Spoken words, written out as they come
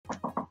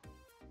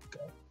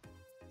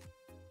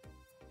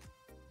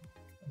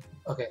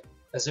Okay,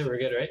 that's it. We're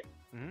good, right?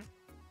 Mhm.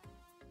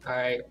 All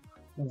right.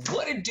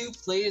 What it do,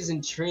 players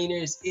and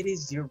trainers? It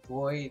is your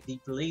boy, the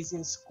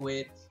Blazing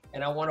Squid,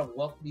 and I want to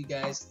welcome you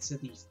guys to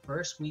the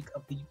first week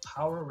of the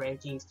power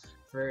rankings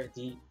for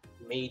the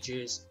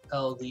majors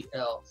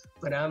LDL.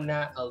 But I'm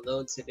not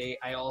alone today.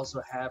 I also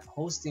have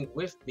hosting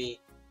with me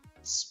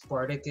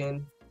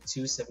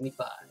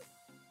Spartan275.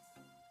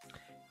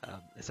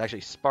 It's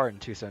actually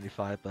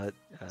Spartan275, but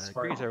Spartan.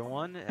 greetings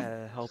everyone.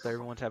 Hope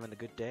everyone's having a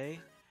good day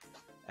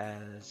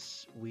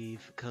as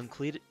we've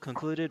concluded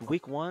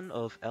week 1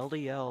 of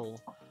LDL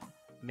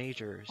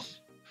majors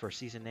for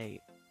season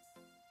 8.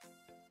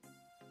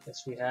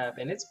 Yes, we have,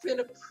 and it's been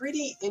a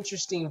pretty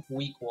interesting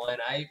week 1.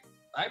 I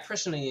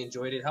personally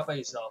enjoyed it. How about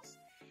yourself?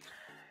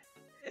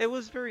 It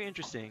was very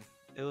interesting.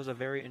 It was a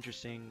very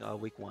interesting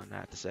week 1, I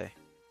have to say.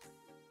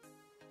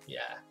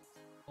 Yeah.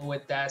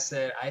 With that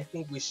said, I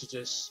think we should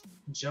just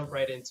jump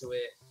right into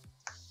it.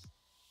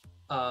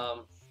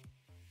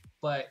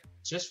 But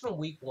just from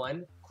week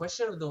 1,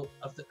 question of the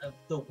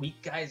week,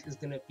 guys, is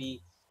gonna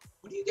be,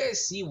 who do you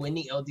guys see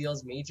winning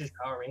LDL's majors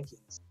power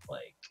rankings?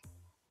 Like,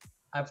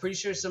 I'm pretty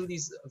sure some of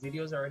these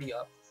videos are already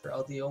up for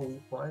LDL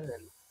week 1,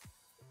 and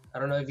I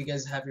don't know if you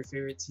guys have your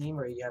favorite team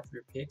or you have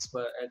your picks.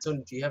 But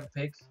Antonio, do you have a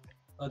pick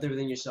other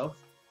than yourself?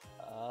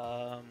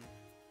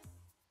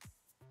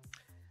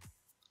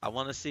 I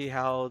want to see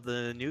how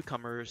the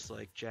newcomers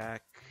like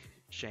Jack,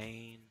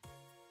 Shane,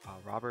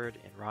 Robert,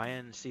 and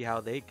Ryan see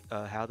how they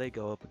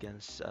go up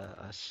against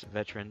us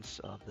veterans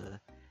of the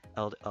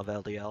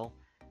LDL.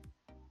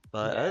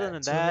 But Yeah, other than two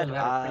of that, them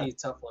had a pretty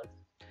tough one so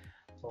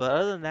but far.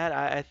 other than that,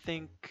 I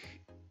think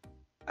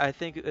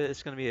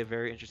it's going to be a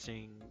very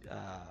interesting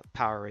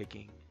power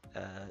ranking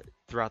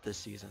throughout this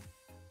season.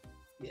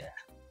 Yeah,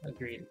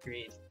 agreed.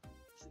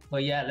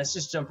 But yeah, let's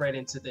just jump right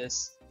into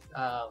this.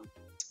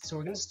 So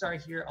we're gonna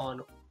start here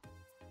on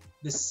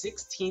the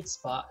 16th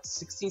spot.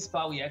 16th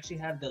spot, we actually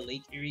have the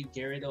Lake Erie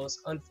Gyarados.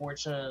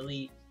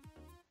 Unfortunately,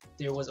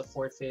 there was a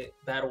forfeit.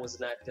 Battle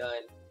was not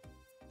done.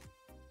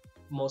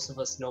 Most of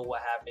us know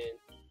what happened.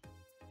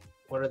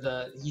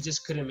 He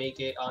just couldn't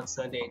make it on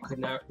Sunday. Could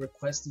not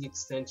request the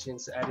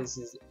extensions as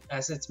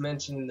it's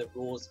mentioned in the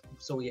rules.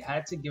 So we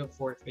had to give a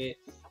forfeit,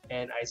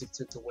 and Isaac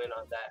took the win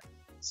on that.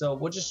 So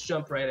we'll just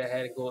jump right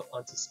ahead and go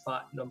on to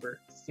spot number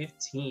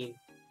 15,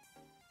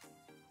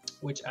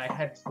 which I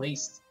had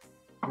placed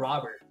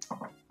Robert,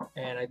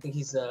 and I think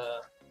he's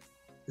the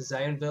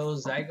Zionville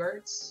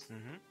Zygardes.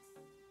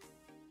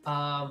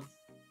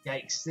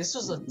 Yikes, this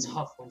was a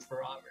tough one for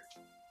Robert.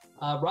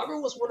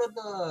 Robert was one of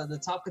the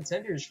top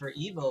contenders for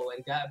Evo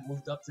and got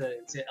moved up to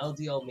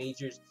LDL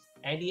majors,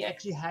 and he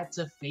actually had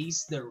to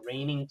face the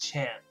reigning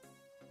champ,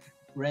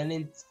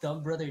 Brennan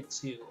Stumbbrother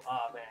 2.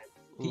 Oh man.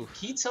 Can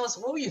you tell us,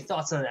 what were your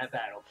thoughts on that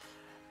battle?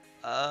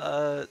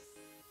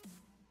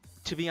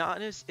 To be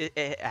honest,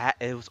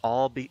 it was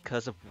all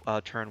because of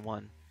turn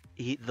 1.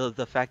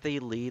 The fact that he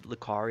lead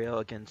Lucario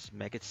against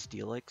Mega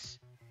Steelix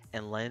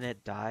and letting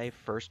it die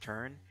first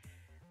turn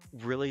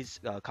really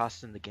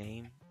cost him the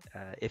game.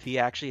 If he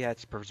actually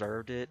had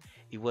preserved it,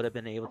 he would have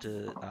been able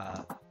to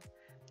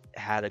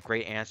had a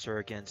great answer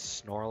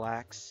against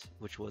Snorlax,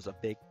 which was a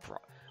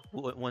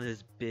one of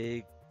his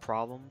big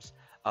problems.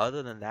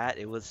 Other than that,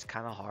 it was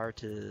kind of hard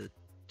to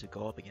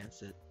go up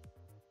against it.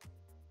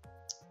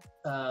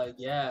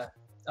 Yeah.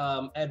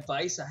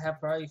 Advice I have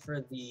probably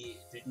for the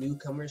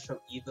newcomers from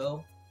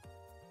Evo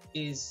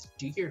is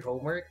do your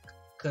homework,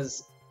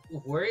 because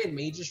we're in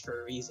majors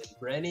for a reason.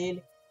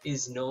 Brennan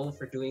is known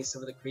for doing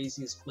some of the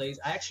craziest plays.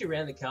 I actually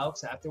ran the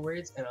calcs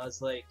afterwards, and I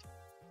was like,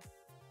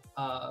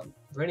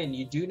 Brennan,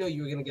 you do know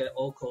you were going to get an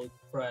O code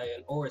for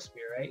an Aura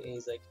Spear, right? And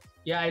he's like,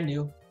 yeah, I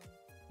knew.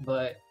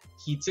 But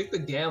he took the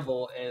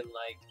gamble, and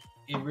like,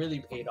 it really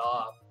paid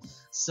off.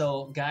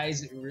 So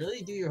guys,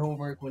 really do your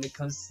homework when it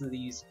comes to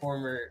these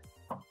former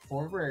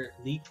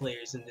league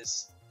players in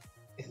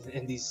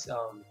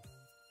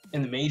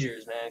the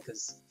majors, man,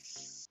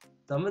 because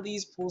some of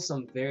these pull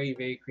some very,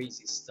 very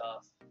crazy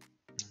stuff.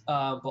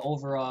 But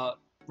overall,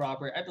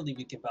 Robert, I believe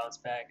you can bounce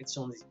back. It's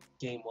only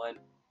game 1,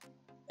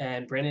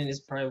 and Brennan is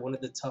probably one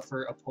of the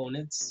tougher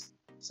opponents,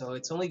 so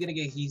it's only gonna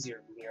get easier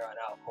from here on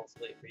out,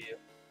 hopefully, for you.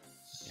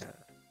 Yeah.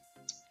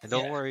 And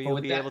don't worry,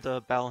 you'll be able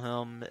to battle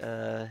him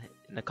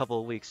in a couple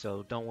of weeks,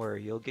 so don't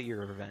worry, you'll get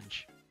your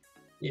revenge.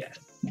 Yeah.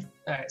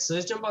 Alright, so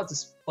let's jump out to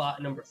spot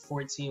number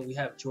 14. We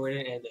have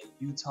Jordan and the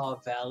Utah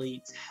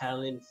Valley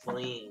Talon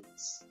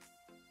Flames.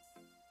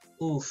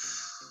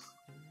 Oof.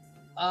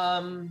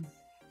 Tell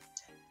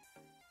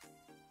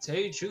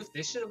you the truth,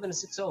 this should have been a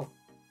 6-0.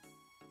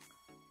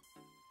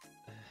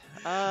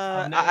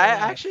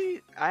 I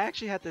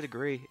actually had to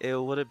agree. It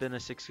would have been a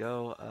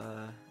 6-0,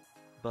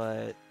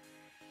 but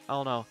I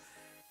don't know.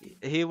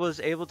 He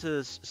was able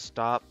to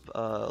stop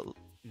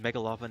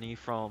Megalopony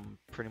from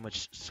pretty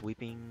much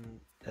sweeping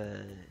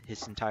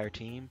his entire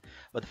team,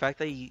 but the fact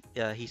that he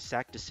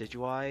sacked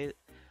Decidueye,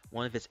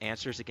 one of his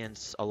answers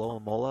against Alola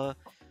Mola,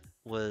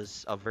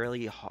 was a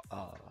very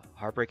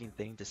heartbreaking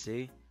thing to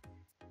see.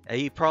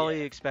 He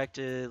probably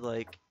expected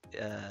like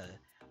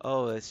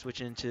oh,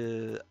 switching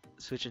to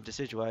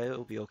Sidgeway,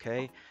 it'll be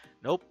okay.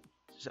 Nope.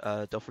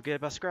 Don't forget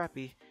about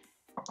Scrappy.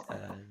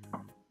 And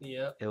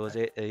Yep. it was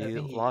I he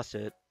think lost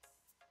it.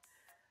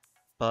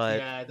 But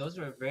yeah, those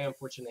were very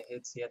unfortunate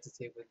hits he had to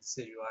take with the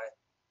City UI.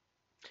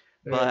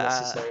 Very but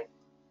unnecessary.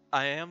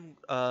 I am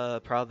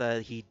proud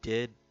that he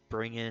did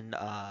bring in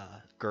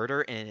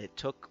Girder, and it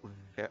took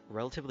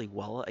relatively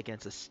well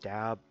against a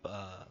stab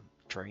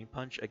Drain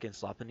Punch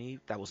against Lopunny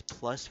that was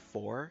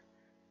 +4.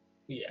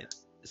 Yeah.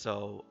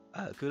 So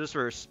kudos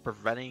for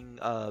preventing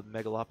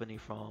Mega Lopunny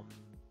from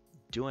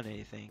doing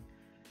anything,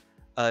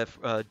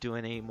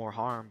 doing any more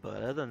harm.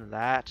 But other than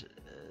that,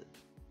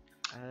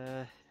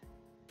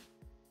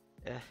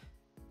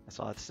 that's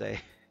all I have to say.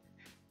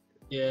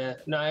 Yeah,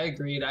 no, I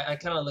agreed. I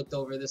kind of looked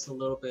over this a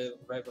little bit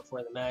right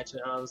before the match,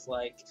 and I was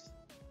like,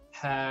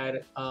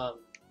 had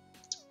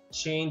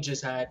Shane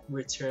just had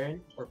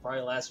return or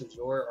probably last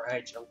resort or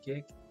had jump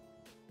kick,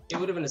 it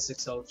would have been a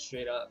 6-0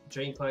 straight up.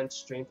 Drain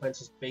punch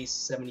is base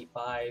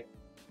 75.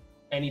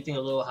 Anything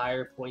a little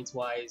higher points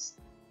wise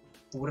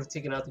would have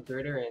taken out the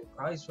girder and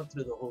probably swept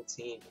through the whole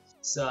team.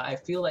 So I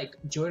feel like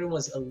Jordan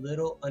was a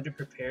little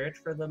underprepared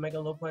for the Mega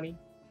Lopunny,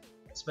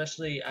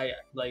 especially I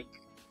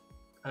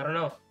don't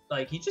know.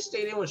 Like, he just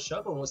stayed in with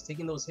Shovel and was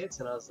taking those hits,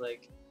 and I was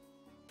like,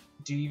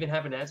 do you even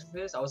have an answer for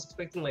this? I was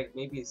expecting, like,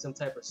 maybe some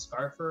type of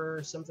Scarfer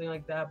or something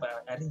like that,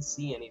 but I didn't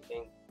see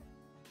anything.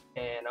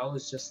 And I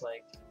was just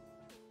like,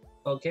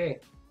 okay.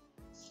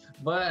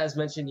 But as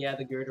mentioned, yeah,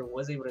 the girder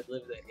was able to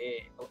deliver the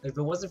hit. If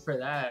it wasn't for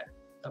that,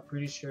 I'm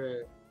pretty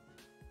sure it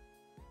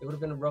would have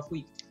been a rough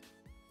week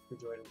for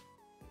Jordan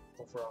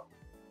overall.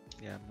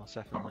 Yeah, most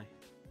definitely.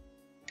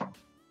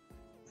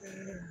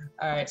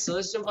 Alright, so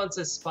let's jump on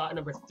to spot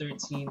number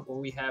 13, where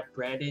we have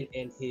Brandon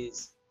and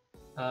his,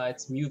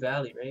 it's Mew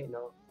Valley, right?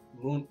 No,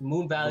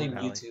 Moon Valley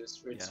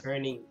Mewtwo's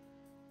returning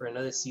for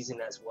another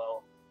season as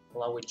well,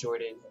 along with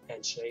Jordan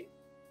and Shay.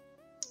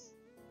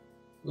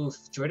 Oof,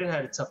 Jordan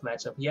had a tough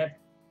matchup. He had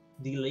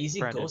the Lazy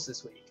Ghost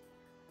this week.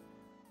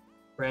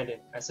 Brandon.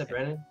 I said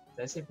Brandon?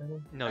 Did I say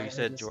Brandon? No, you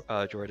said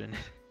Jordan.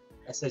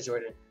 I said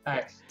Jordan.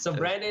 Alright, so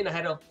Brandon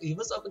he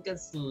was up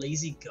against the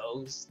Lazy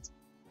Ghost,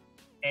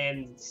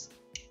 and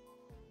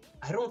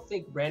I don't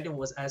think Brandon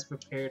was as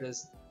prepared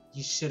as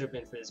he should have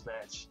been for this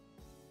match.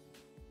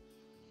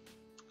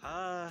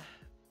 I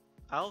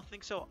don't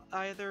think so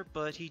either,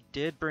 but he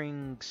did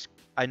bring...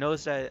 I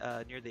noticed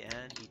that near the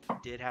end, he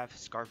did have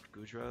Scarfed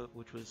Gudra,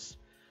 which was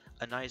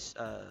a nice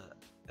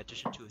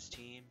addition to his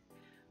team.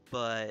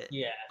 But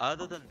yeah,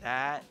 other than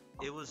that,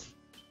 it was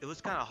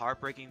kind of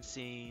heartbreaking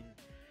seeing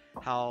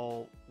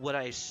how what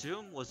I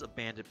assume was a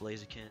banded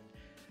Blaziken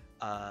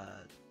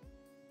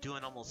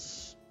doing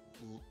almost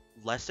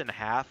less than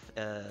half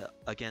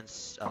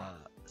against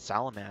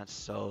Salamence,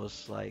 so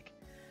it's like,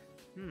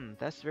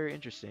 that's very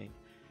interesting.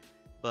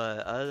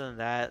 But other than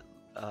that,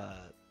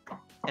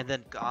 and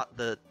then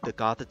the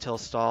Gothitelle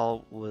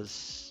stall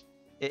was,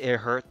 it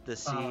hurt to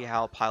see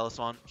how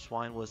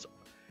Piloswine was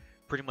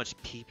pretty much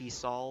PP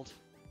stalled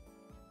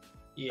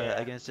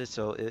against it,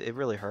 so it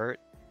really hurt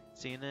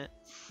seeing it.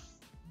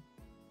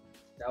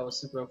 That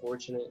was super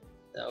unfortunate.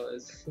 That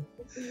was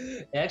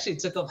it actually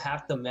took up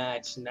half the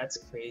match, and that's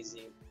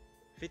crazy.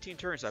 15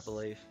 turns, I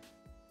believe.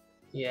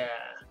 Yeah,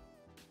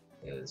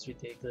 it was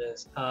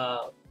ridiculous.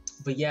 But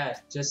yeah,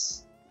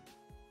 just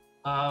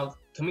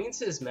coming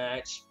into this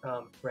match,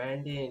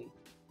 Brandon,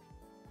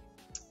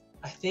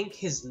 I think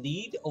his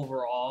lead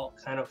overall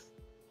kind of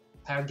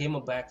gave him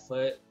a back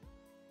foot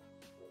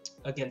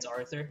against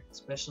Arthur,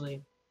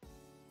 especially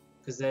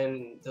because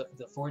then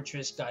the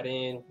Fortress got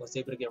in, was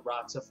able to get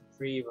rocks up for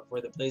free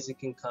before the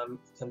Blaziken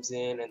comes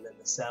in, and then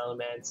the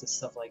Salamence and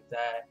stuff like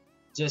that.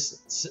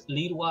 Just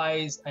lead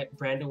wise,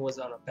 Brandon was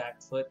on a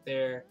back foot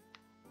there,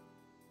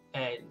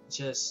 and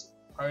just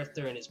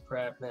Arthur and his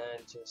prep,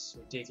 man, just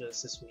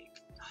ridiculous this week.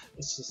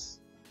 It's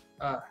just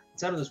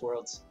it's out of this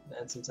world,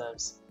 man.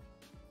 Sometimes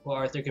what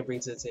Arthur can bring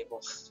to the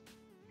table.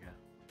 Yeah.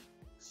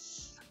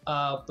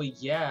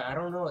 But yeah, I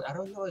don't know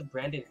if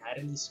Brandon had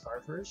any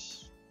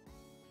Scarfers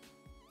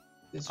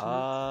this week.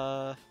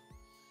 I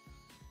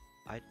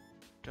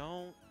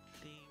don't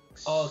think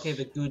so. Oh, okay,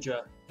 the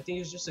Gudra. I think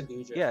it was just a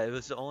Gudra. Yeah, it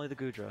was only the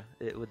Gudra.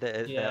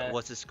 That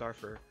was his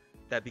Scarfer.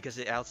 That because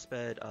it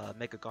outsped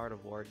Mega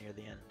Gardevoir near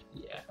the end.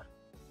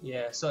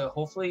 Yeah. So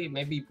hopefully,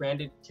 maybe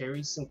Brandon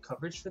carries some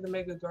coverage for the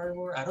Mega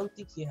Gardevoir. I don't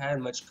think he had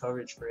much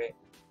coverage for it.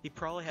 He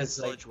probably had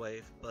Sludge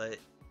Wave, but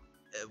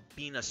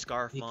being a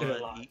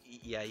Scarfmon,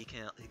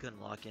 he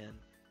couldn't lock in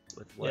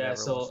with whatever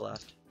was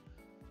left.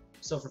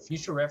 So for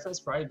future reference,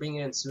 probably bring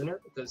it in sooner,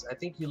 because I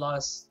think you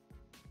lost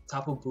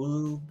Tapu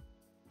Bulu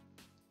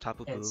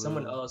and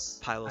someone else.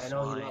 I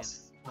know he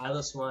lost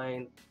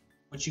Piloswine,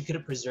 which you could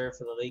have preserved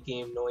for the late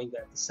game, knowing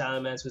that the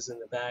Salamence was in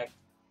the back.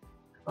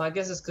 Well, I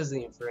guess it's because of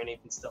the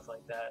Infernape and stuff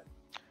like that.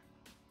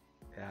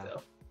 Yeah.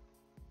 So.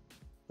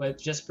 But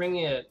just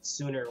bringing it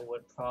sooner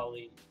would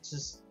probably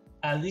just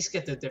at least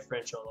get the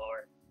differential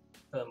lower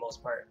for the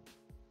most part.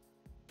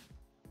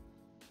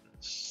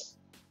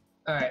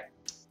 Alright.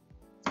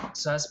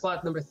 So that's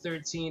spot number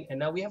 13, and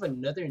now we have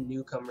another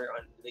newcomer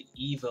on the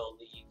Evo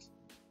League,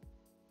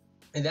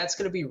 and that's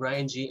going to be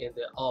Ryan G in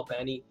the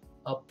Albany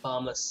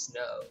Obama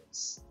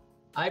Snows.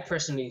 I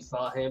personally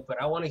fought him,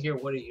 but I want to hear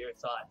what are your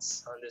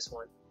thoughts on this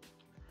one.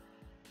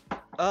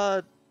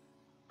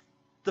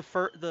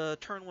 The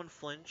turn one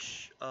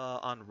flinch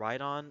on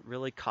Rhydon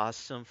really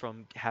costs him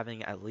from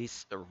having at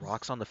least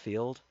rocks on the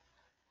field.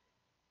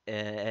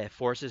 It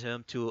forces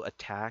him to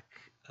attack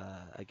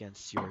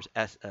against your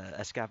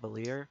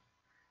Escavalier.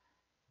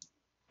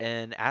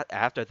 And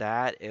after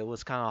that, it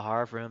was kind of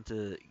hard for him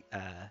to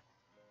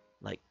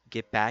like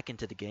get back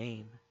into the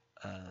game.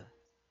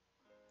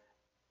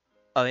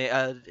 I mean,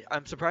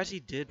 I'm surprised he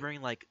did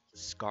bring like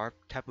Scarf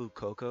Tapu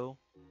Koko.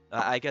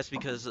 I guess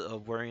because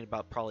of worrying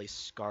about probably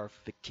Scarf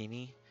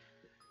Victini.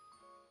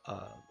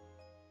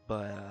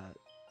 But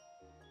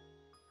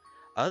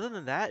other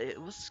than that, it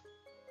was,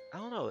 I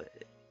don't know.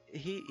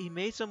 He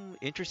made some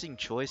interesting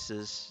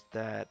choices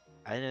that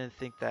I didn't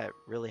think that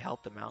really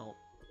helped him out.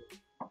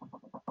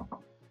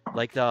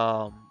 Like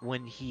the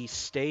when he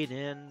stayed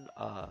in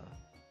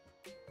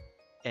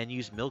and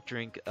used Milk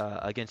Drink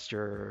against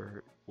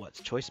your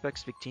Choice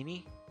Specs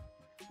Victini.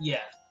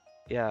 Yeah.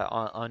 Yeah,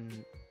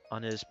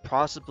 on his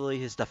possibly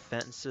his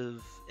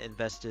defensive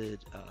invested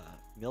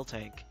Mill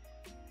Tank,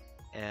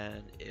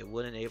 and it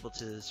wasn't able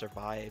to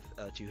survive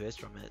 2 hits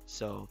from it.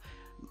 So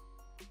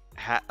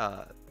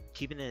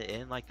keeping it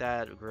in like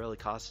that really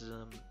costs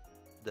him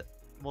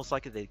most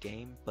likely the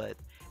game, but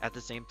at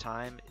the same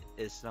time,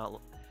 it's not.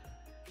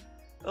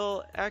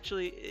 Well,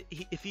 actually,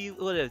 if he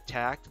would have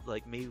attacked,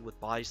 like maybe with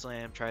Body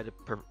Slam, try to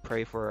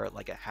pray for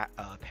like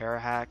a pair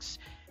of hacks,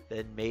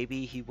 then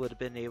maybe he would have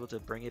been able to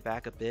bring it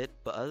back a bit.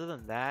 But other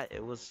than that,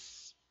 it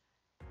was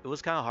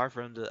kind of hard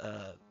for him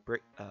to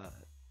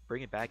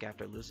bring it back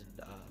after losing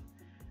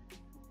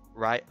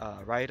right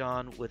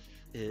on with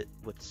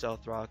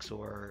Stealth Rocks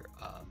or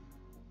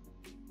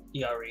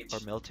Reach or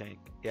Miltank.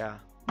 Yeah.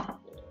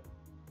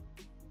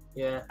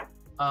 Yeah.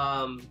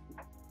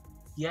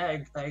 Yeah,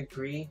 I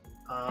agree.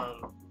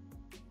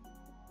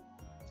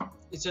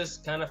 It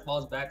just kind of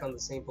falls back on the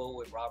same boat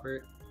with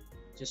Robert.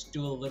 Just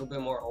do a little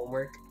bit more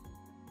homework.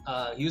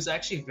 He was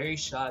actually very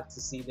shocked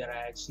to see that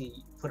I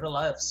actually put a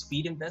lot of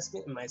speed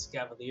investment in my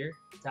Scavalier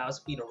to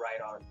outspeed a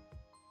Rhydon.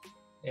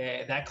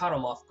 And that caught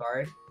him off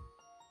guard.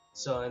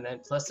 So, and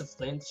then plus the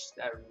flinch,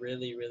 that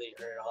really, really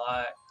hurt a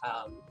lot.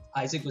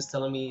 Isaac was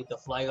telling me the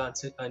Flygon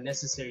took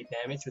unnecessary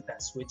damage with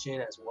that switch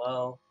in as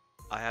well.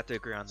 I have to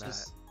agree on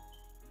that.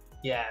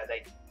 Yeah,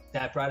 like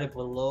that brought it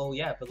below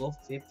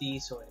 50.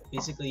 So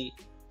basically,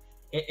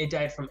 it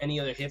died from any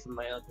other hit from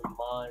my other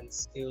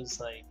mons. It was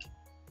like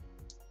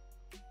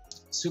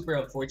super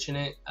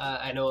unfortunate.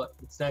 I know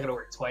it's not gonna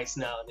work twice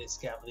now. This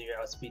Cavalier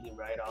I was speeding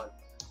right on,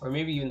 or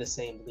maybe even the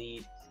same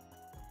lead.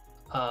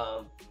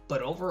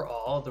 But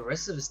overall, the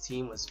rest of his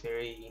team was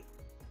very,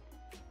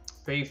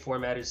 very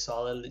formatted,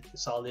 solid.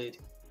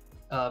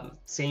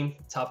 Same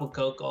Tapu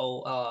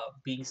Koko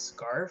being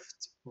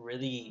scarfed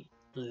really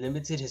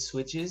limited his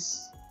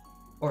switches,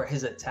 or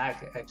his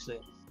attack actually,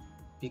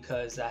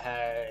 because I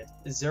had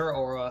Zero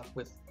Aura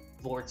with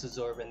Vortex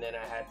Absorb, and then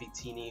I had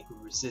Victini who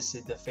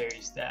resisted the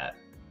Fairy Stab.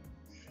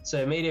 So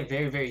it made it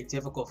very, very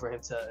difficult for him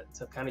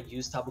to kind of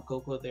use Tapu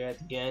Koko there at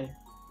the end.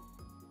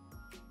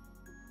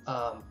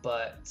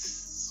 But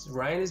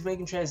Ryan is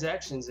making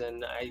transactions,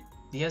 and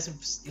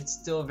it's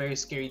still a very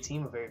scary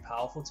team, a very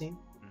powerful team.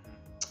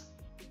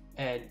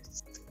 And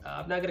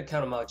I'm not gonna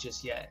count him out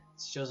just yet.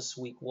 It's just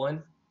week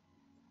 1.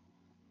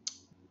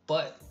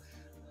 But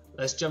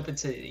let's jump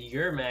into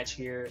your match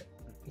here.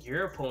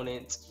 Your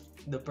opponent,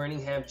 the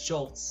Birmingham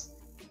Jolts,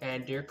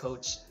 and their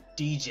coach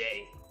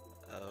DJ.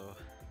 Oh.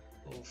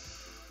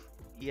 Oof.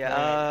 Yeah.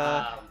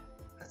 Man,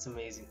 that's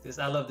amazing.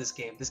 I love this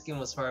game. This game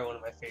was probably one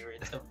of my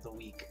favorites of the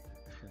week.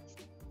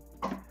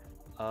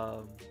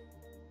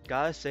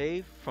 Gotta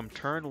say, from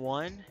turn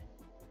 1,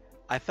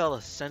 I felt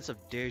a sense of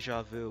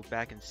deja vu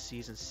back in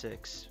season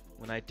 6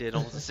 when I did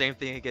almost the same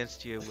thing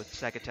against you with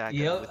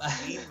Sekataka with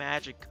Z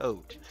Magic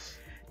Coat.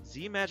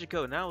 Z Magic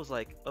Coat, and I was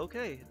like,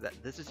 okay,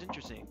 this is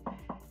interesting.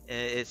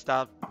 And it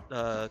stopped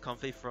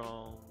Comfy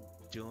from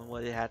doing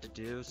what it had to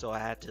do, so I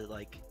had to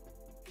like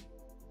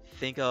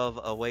think of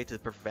a way to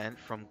prevent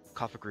from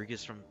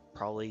Kofagrigus from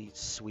probably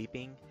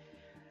sweeping.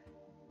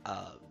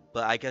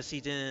 But I guess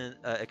he didn't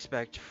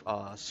expect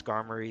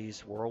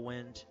Skarmory's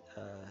Whirlwind,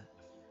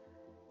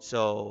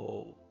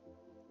 so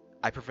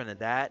I prevented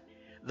that.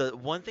 The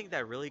one thing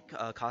that really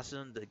cost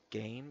him the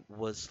game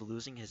was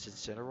losing his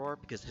Incineroar,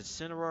 because his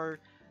Incineroar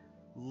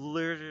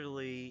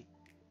literally,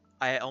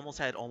 I almost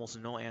had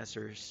no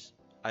answers.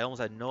 I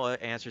almost had no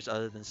answers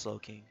other than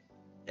Slowking,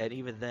 and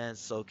even then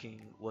Slowking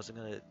wasn't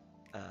gonna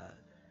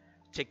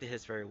take the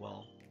hits very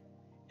well.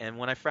 And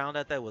when I found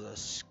out that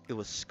it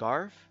was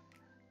Scarf,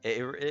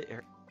 it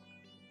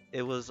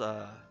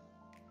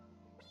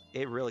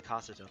really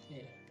costed him.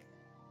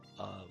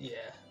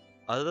 Yeah.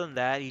 Other than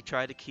that, he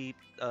tried to keep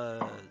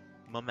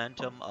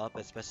momentum up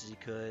as best as he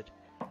could,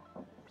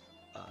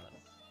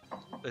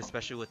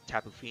 especially with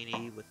Tapu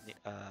Fini,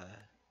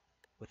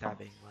 with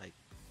having like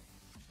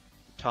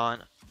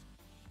taunt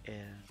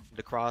and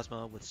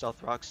Necrozma with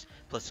Stealth Rocks,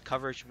 plus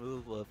coverage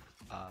move with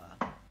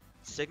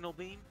Signal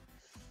Beam.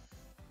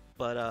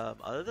 But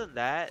other than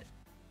that,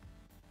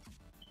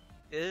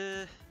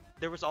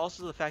 there was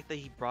also the fact that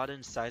he brought in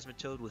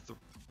Seismitoad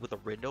with a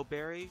Rindo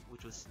Berry,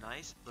 which was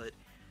nice, but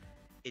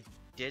it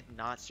did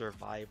not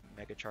survive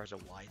Mega Charge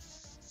of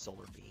Wise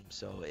Solar Beam.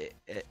 So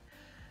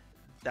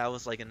that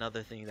was like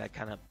another thing that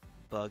kind of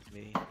bugged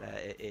me,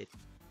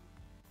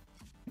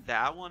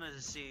 that I wanted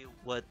to see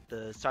what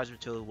the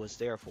Seismitoad was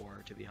there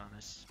for, to be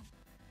honest.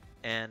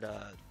 And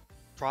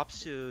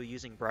props to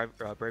using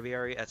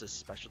Braviary as a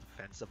special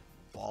defensive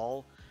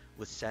ball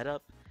with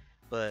setup,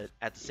 but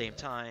at the same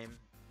time,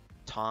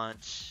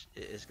 Taunt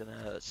is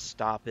gonna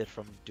stop it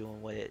from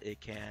doing what it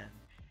can,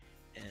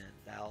 and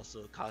that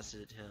also caused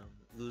him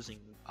losing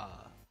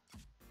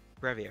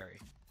Breviary.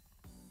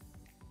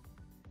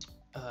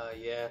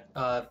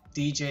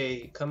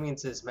 DJ coming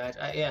into this match,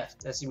 yeah,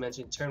 as you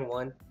mentioned, turn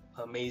one,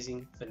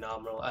 amazing,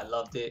 phenomenal. I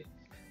loved it.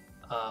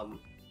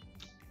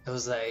 It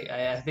was like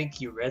I think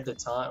he read the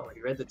taunt or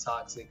he read the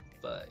toxic,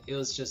 but it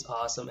was just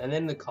awesome. And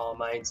then the Calm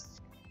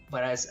Minds.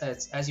 But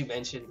as you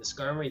mentioned, the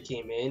Skarmory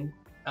came in.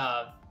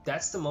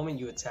 That's the moment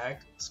you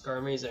attack.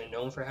 Skarmories are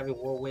known for having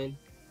Whirlwind,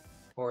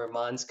 or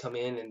Mons come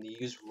in and they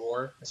use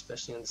Roar,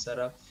 especially in the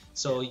setup.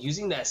 So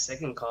using that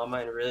second Calm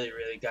Mind really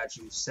got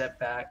you set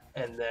back,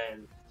 and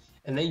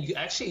then you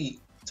actually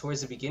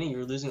towards the beginning you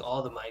were losing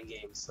all the mind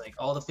games, like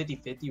all the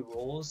 50-50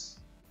 rolls.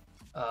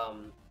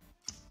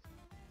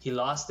 He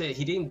lost it.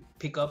 He didn't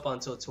pick up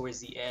until towards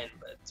the end,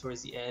 but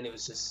towards the end it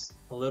was just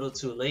a little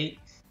too late.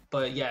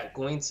 But yeah,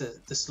 going to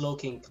the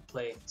Slowking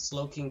play.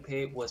 Slowking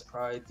play was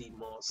probably the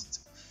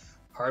most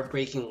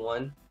heartbreaking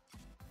one.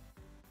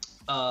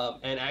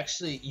 And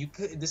actually,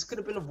 this could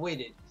have been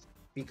avoided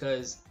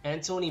because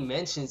Antony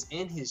mentions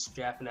in his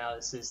draft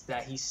analysis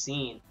that he's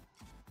seen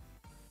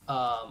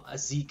a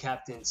Z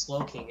Captain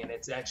Slowking, and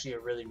it's actually a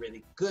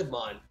really good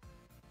mon.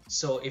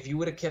 So if you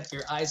would have kept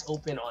your eyes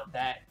open on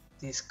that,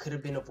 this could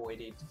have been avoided.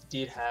 He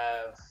did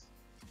have,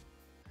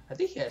 I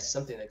think he has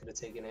something that could have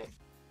taken it.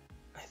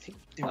 I think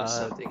there was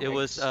something. It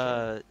was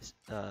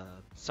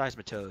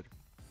Seismitoad.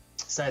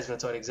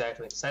 Seismitoad,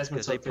 exactly. Seismitoad.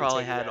 Because they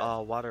probably had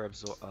water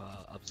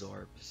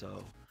absorb.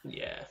 So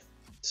yeah.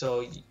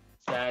 So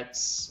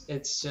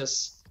it's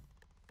just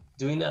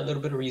doing that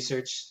little bit of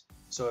research.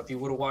 So if you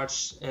would have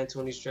watched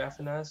Antony's draft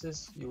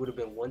analysis, you would have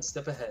been one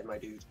step ahead, my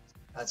dude.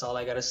 That's all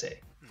I gotta say.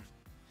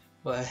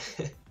 But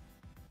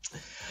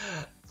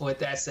with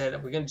that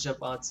said, we're gonna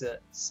jump on to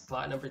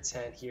spot number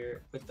 10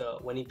 here with the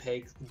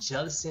Winnipeg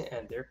Jellicent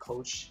and their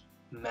coach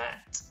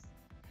Matt.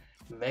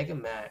 Mega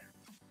Matt.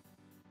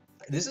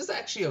 This is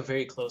actually a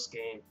very close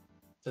game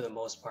for the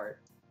most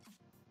part.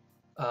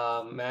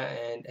 Matt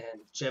and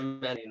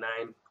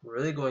Gem99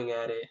 really going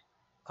at it.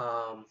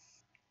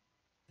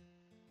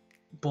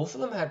 Both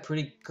of them had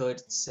pretty good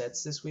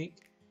sets this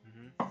week.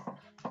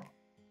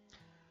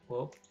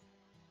 Whoa.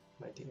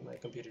 My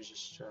computer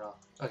just shut off.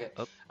 Okay.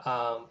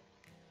 Oh.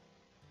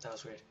 That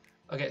was weird.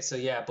 Okay, so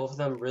yeah, both of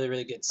them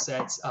really good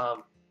sets.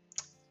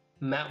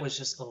 Matt was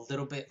just a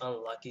little bit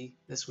unlucky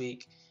this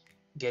week.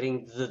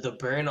 Getting the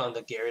burn on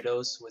the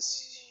Gyarados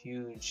was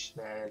huge,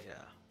 man.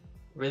 Yeah.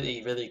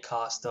 Really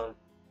cost him.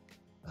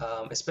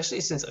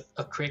 Especially since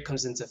a crit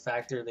comes into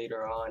factor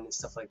later on and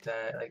stuff like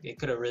that. Like it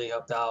could have really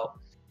helped out.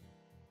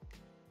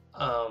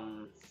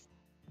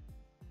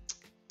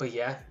 But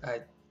yeah,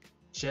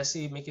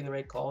 Jesse making the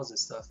right calls and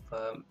stuff.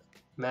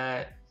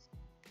 Matt,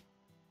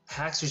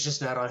 Hacks was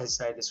just not on his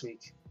side this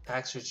week.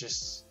 Hacks was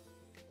just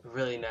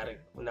really not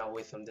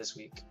with him this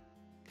week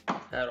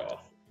at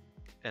all.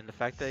 And the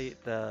fact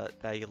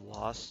that he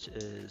lost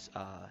is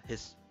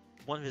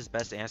one of his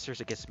best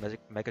answers against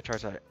Mega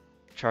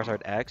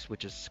Charizard X,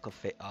 which is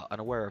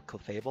unaware of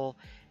Clefable.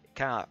 It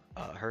kind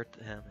of hurt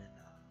him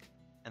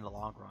in the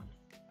long run.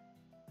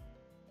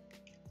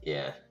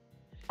 Yeah,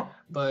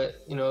 but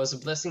it was a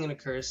blessing and a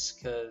curse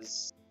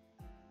because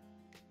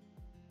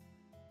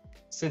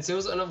since it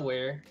was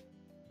unaware,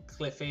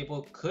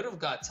 Clefable could have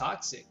got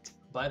toxic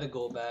by the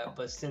Golbat,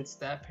 but since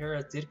that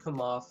para did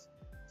come off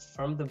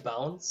from the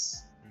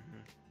bounce,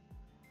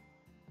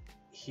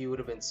 he would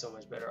have been so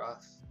much better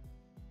off.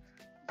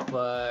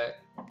 But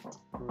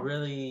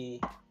really,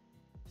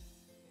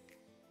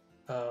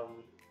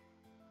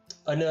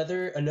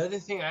 another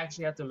thing I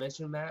actually have to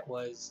mention, Matt,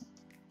 was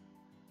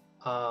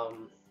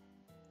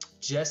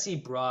Jesse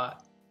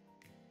brought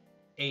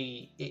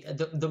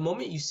the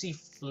moment you see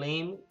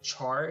Flame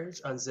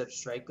charge on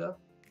Zebstrika,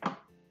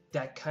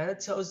 that kind of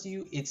tells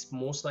you it's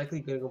most likely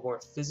going to go more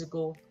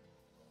physical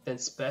than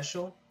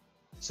special.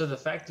 So the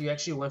fact you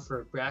actually went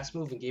for a grass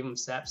move and gave him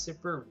Sap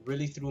Sipper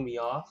really threw me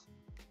off,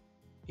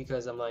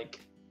 because I'm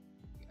like,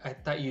 I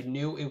thought you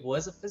knew it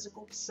was a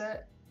physical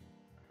set.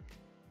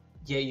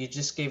 Yeah, you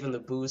just gave him the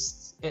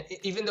boost. And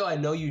even though I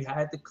know you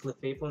had the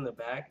Clefable in the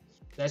back,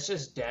 that's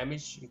just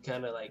damage you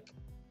kind of like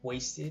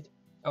wasted.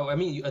 Oh, I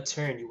mean, a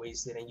turn you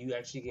wasted, and you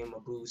actually gave him a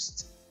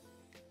boost,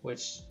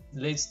 which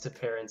leads to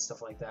pair and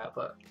stuff like that.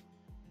 But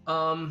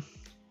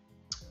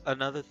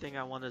another thing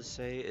I wanted to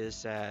say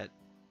is that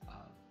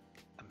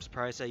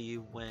surprised that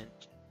you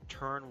went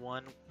turn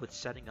 1 with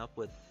setting up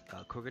with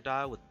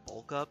Crocodile with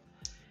bulk up,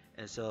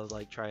 and so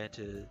like trying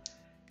to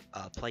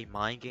play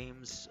mind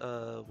games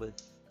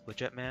with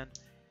Jetman.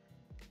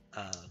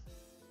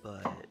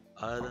 But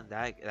other than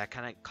that, that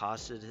kind of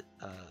costed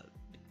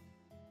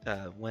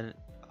when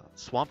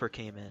Swampert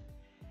came in,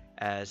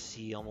 as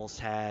he almost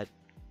had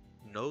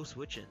no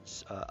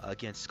switch-ins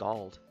against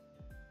Scald.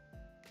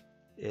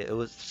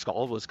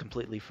 Scald was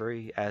completely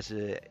free, as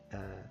it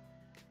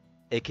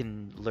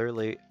can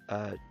literally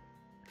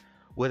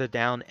wither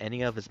down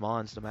any of his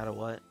mons no matter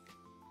what.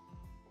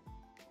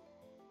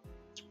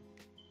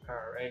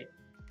 Alright.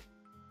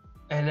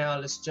 And now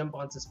let's jump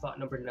onto spot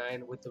number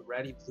 9 with the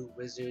Ratty Blue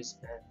Wizards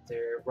and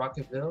their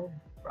Rocketville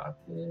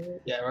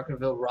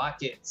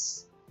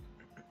Rockets.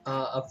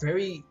 A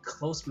very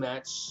close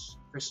match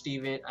for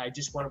Steven. I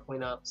just want to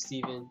point out,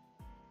 Steven,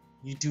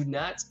 you do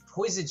not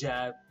poison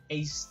jab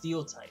a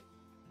steel type.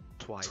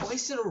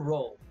 Twice in a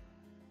row.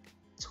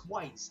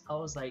 Twice. I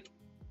was like,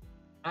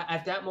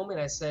 at that moment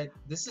I said,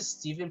 this is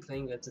Steven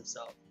playing against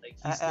himself. Like,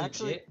 he's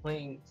legit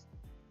playing.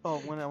 Oh,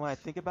 when I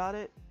think about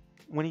it,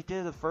 when he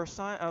did it the first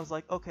time, I was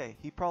like, okay,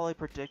 he probably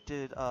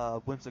predicted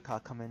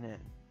Whimsicott coming in.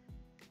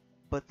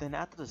 But then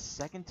after the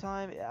second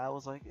time, I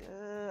was like,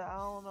 I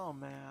don't know,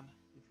 man.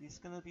 If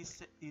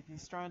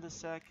he's trying to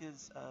sack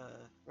his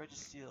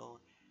Registeel,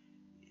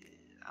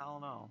 I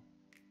don't know.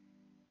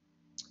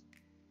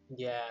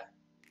 Yeah.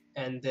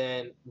 And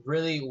then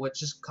really what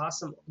just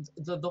cost him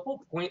the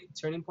whole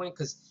turning point,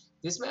 because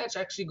this match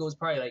actually goes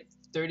probably like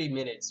 30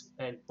 minutes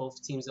and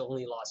both teams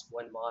only lost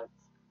 1 mon.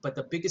 But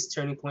the biggest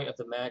turning point of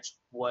the match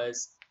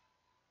was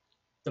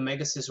the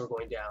Mega Sis were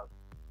going down.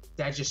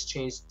 That just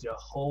changed the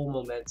whole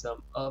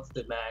momentum of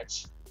the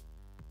match.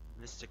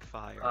 Mystic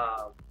Fire.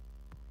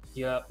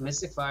 Yeah,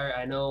 Mystic Fire.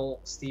 I know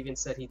Steven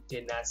said he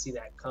did not see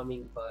that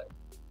coming, but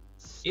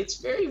it's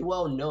very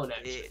well known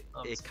actually.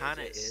 It kind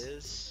of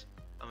is.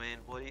 I mean,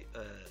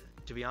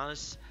 to be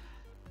honest,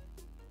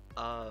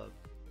 I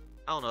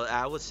don't know.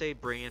 I would say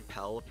bring in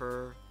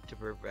Pelipper to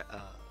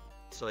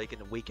so he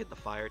can weaken the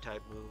fire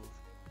type move,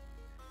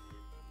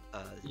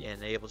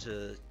 and able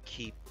to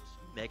keep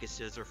Mega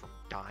Scissor from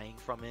dying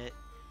from it.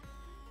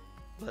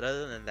 But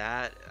other than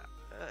that,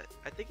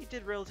 I think he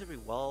did relatively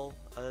well.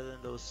 Other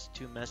than those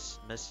 2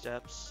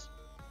 missteps.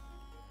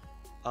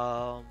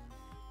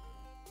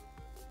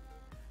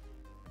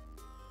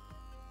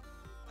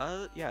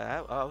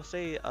 Yeah, I would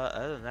say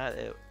other than that,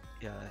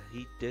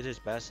 he did his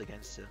best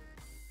against him.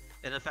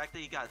 And the fact that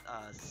he got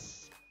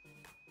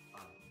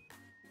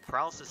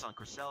paralysis on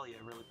Cresselia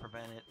really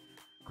prevented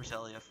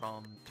Cresselia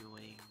from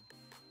doing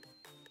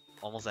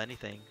almost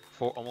anything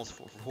for almost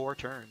 4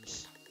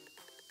 turns.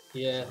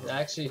 Yeah, it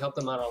actually helped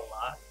him out a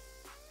lot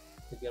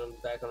to get him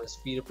back on his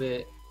feet a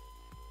bit.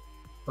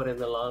 But in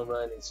the long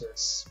run, it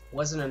just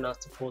wasn't enough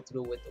to pull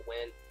through with the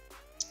win.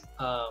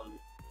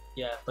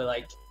 Yeah, but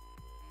like,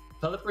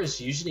 Pelipper is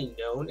usually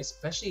known,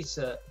 especially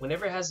to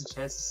whenever it has a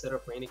chance to set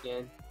up rain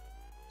again,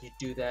 you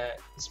do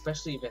that,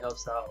 especially if it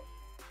helps out.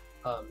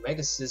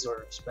 Mega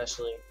Scizor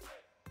especially.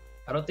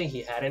 I don't think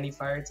he had any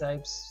fire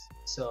types,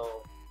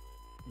 so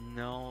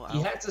no,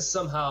 he had to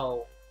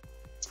somehow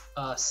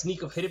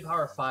sneak a hidden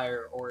power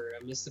fire or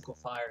a mystical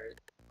fire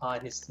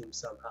on his team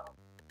somehow.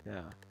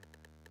 Yeah.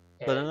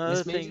 And but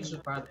another thing was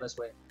probably the best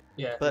way.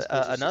 Yeah. But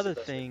another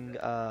thing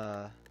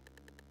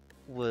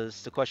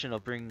was the question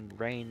of bringing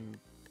rain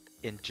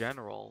in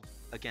general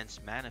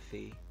against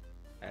Manaphy,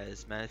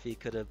 as Manaphy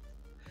could have,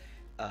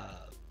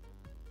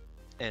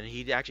 and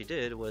he actually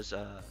did, was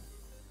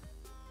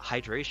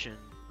hydration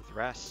with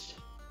rest.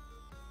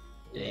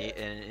 Yeah.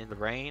 And in the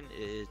rain,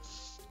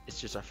 it's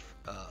just a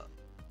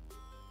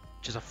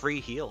free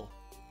heal.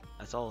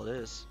 That's all it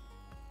is.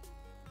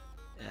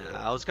 And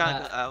Yeah.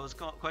 I was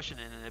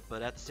questioning it,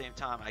 but at the same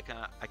time, I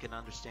can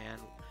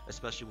understand,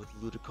 especially with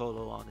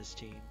Ludicolo on his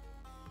team.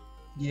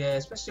 Yeah,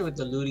 especially with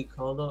the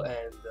Ludicolo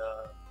and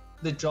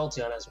the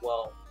Jolteon as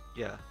well.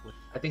 Yeah.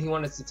 I think he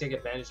wanted to take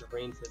advantage of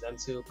rain for them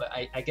too, but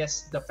I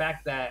guess the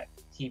fact that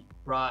he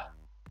brought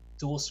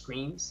dual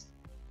screams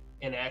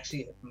and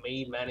actually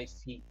made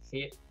Manaphy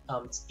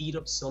eat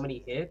up so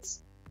many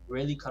hits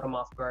really caught him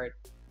off guard.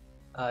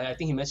 I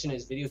think he mentioned in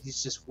his video he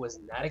just was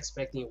not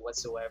expecting it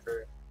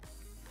whatsoever,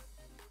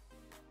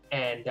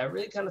 and that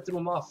really kind of threw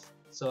him off.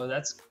 So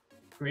that's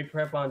great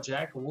prep on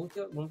Jack. We'll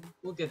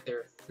get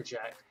there for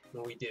Jack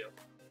when we do.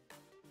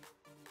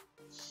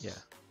 Yeah.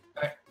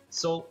 All right.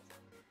 So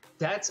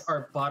that's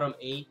our bottom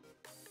 8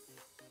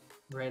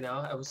 right now.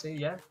 I would say,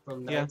 yeah,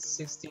 from 9 to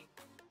 16.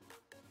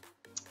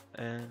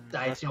 And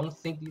I don't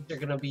think these are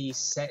gonna be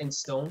set in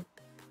stone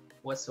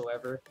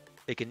whatsoever.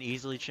 It can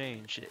easily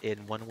change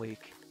in 1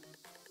 week.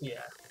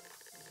 Yeah,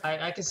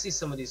 I can see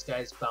some of these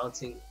guys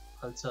bouncing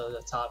until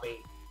the top 8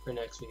 for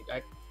next week.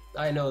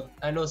 I know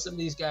some of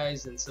these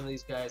guys, and some of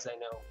these guys I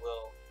know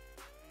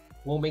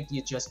will make the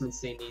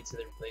adjustments they need to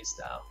their play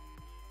style.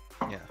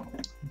 Yeah.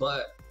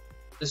 But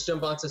let's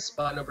jump on to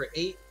spot number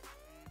 8.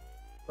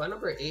 Spot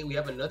number 8, we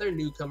have another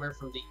newcomer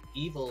from the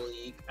Evil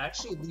League,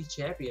 actually league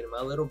champion,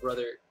 my little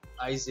brother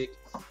Isaac.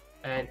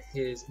 and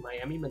his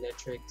Miami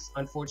Manetrix.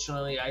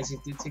 Unfortunately,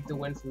 Isaac did take the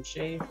win from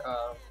Shay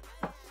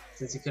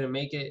since he couldn't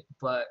make it,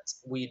 but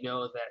we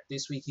know that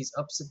this week he's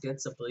up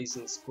against a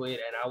Blazing Squid,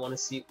 and I want to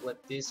see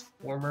what this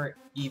former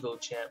Evo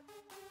champ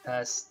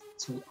has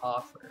to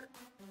offer.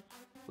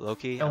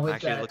 Loki, I'm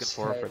actually looking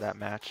forward for that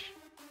match.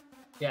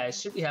 Yeah, it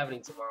should be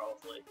happening tomorrow,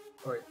 hopefully,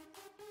 or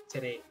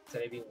today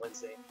being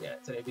Wednesday. Yeah,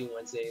 today being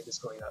Wednesday, this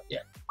going up.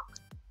 Yeah.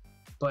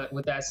 But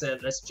with that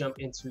said, let's jump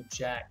into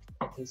Jack.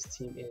 His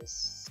team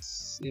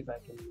is, if I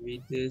can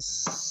read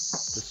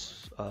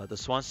this, the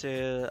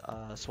Swansea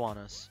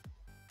Swanas.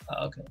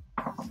 Okay.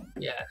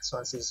 Yeah,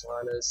 Swansea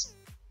Swanas.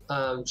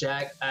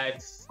 Jack,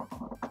 I've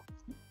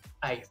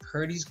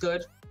heard he's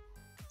good.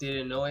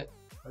 Didn't know it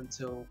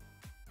until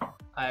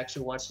I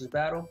actually watched his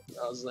battle.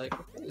 I was like,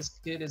 okay, this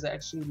kid is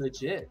actually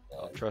legit.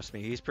 Trust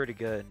me, he's pretty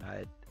good.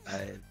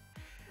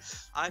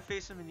 I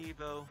faced him in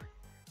Evo.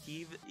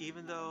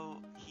 Even though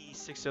he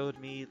 6-0'd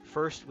me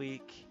first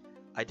week,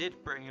 I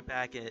did bring him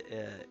back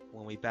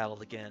when we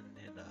battled again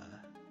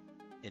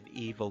in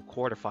Evo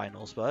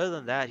quarterfinals. But other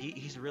than that,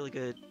 he's a really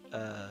good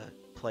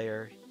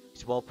player.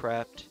 He's well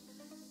prepped.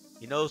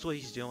 He knows what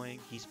he's doing.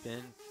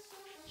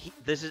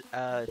 This is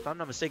if I'm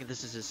not mistaken,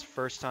 this is his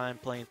first time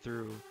playing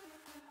through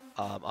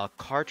a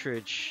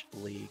cartridge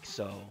league.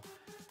 So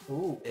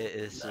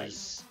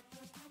nice.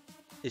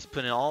 He's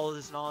putting all of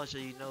his knowledge that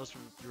he knows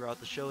from throughout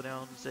the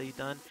showdowns that he's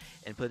done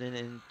and putting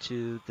it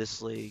into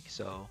this league.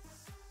 So,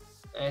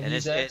 and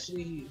he's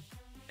actually,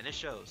 and it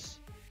shows.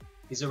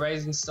 He's a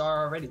rising star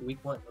already. Week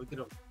 1, look at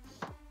him.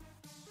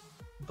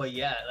 But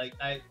yeah, like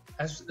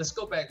let's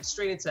go back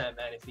straight into that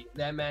Manaphy.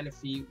 That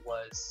Manaphy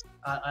was,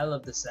 I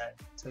love the set.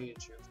 To tell you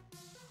the truth.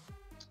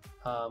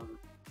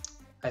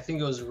 I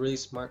think it was a really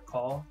smart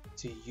call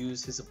to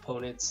use his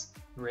opponent's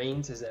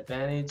range as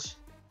advantage.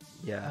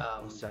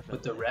 Yeah,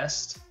 with the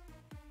rest.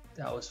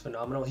 That was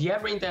phenomenal. He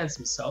had Rain Dance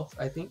himself,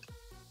 I think.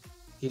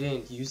 He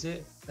didn't use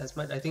it as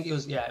much. I think it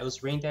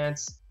was Rain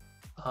Dance,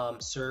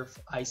 Surf,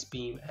 Ice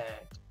Beam,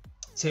 and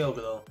Tail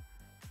Glow.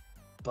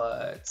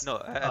 But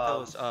no, I thought it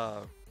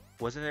was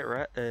wasn't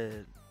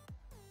it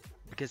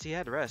because he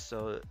had rest,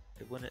 so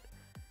it wouldn't.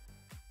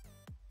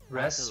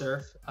 Rest,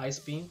 Surf, Ice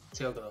Beam,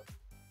 Tail Glow.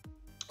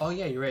 Oh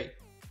yeah, you're right.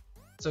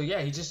 So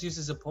yeah, he just used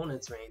his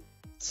opponent's rain.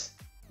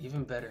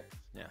 Even better.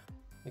 Yeah.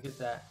 Look at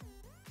that.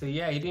 So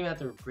yeah, he didn't even have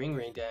to bring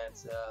Rain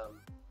Dance.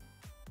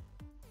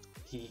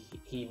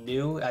 He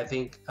knew, I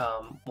think,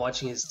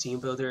 watching his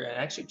team builder and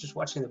actually just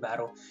watching the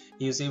battle,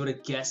 he was able to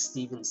guess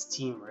Steven's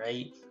team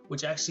right,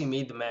 which actually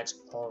made the match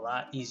a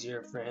lot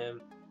easier for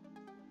him.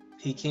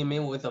 He came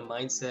in with a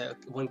mindset,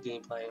 one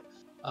game plan,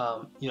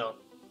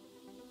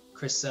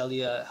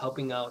 Cresselia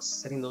helping out,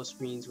 setting those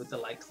screens with the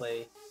light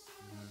clay,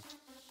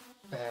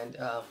 and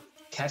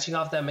catching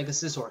off that Mega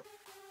Scizor,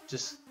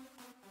 just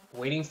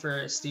waiting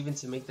for Steven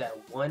to make that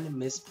one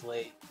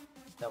misplay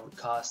that would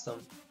cost him.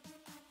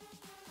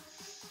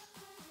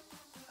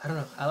 I don't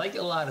know. I like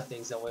a lot of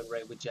things that went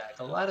right with Jack.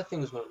 A lot of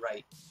things went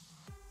right.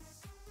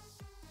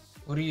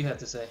 What do you have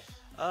to say?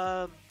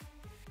 I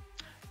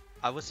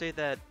would say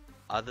that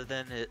other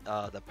than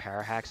the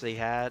power hacks they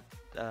had,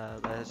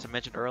 as I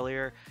mentioned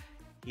earlier,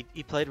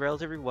 he played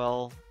relatively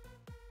well.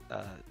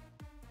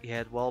 He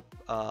had well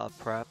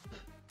prep.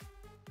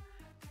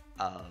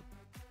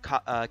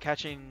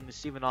 Catching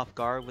Steven off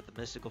guard with the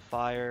Mystical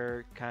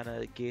Fire kind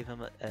of gave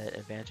him an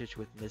advantage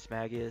with Miss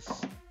Magus.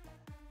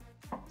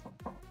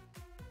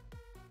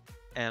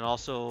 And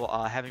also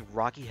having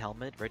Rocky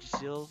Helmet,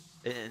 Registeel,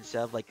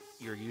 instead of like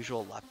your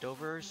usual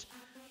leftovers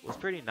was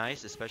pretty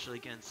nice, especially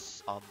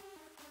against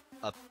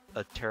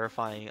a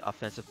terrifying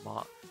offensive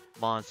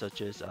mon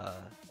such as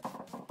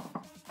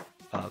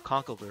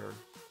Conkeldurr.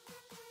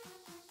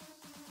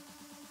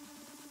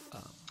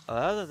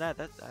 Other than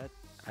that,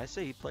 I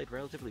say he played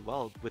relatively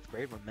well with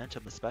great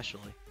momentum,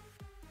 especially.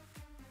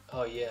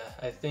 Oh yeah,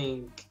 I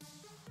think.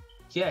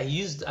 Yeah, he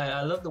used.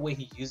 I love the way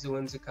he used the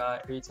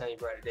Whimsicott. Every time he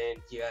brought it in,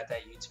 he had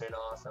that U-turn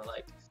off, and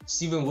like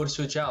Steven would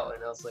switch out,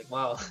 and I was like,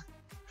 wow,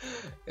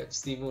 if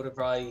Steven would have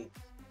probably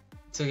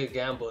took a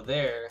gamble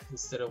there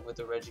instead of with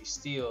the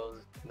Registeel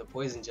and the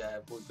Poison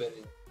Jab, would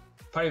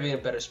probably been in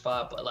a better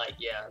spot. But like,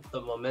 yeah, the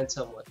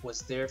momentum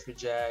was there for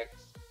Jack.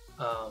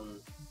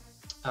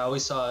 I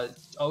always saw it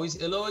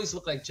always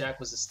looked like Jack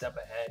was a step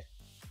ahead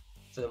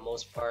for the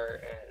most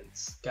part, and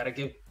gotta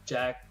give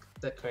Jack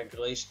the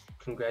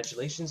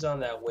congratulations on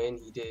that win.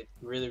 He did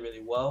really,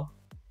 really well,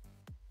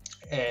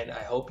 and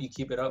I hope you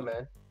keep it up,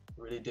 man. I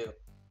really do.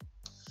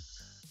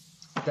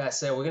 That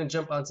said, we're gonna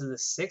jump onto the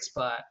 6th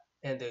spot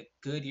and the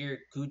Goodyear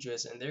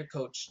Gudras and their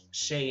coach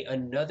Shay,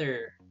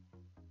 another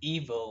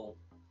Evo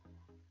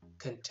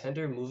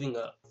contender moving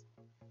up.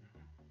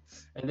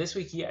 And this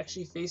week he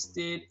actually faced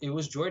it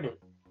was Jordan.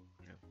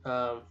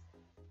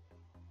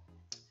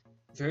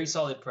 Very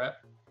solid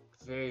prep,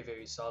 very,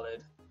 very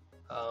solid.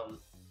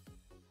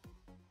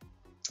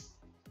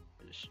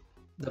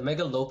 The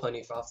Mega Low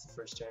Punny off the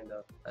first turn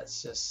though,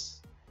 that's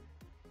just,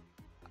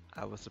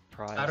 I was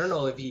surprised. I don't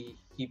know if he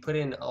put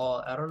in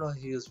all, I don't know if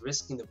he was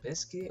risking the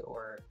biscuit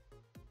or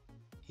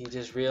He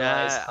just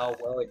realized Nah, how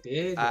well it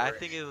did, I or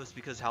think it was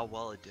because how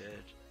well it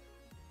did.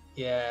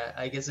 yeah,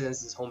 I guess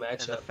against his whole And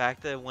the matchup.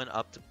 fact that it went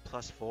up to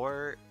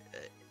 +4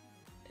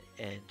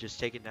 and just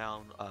taking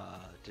down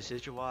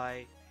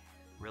Decidueye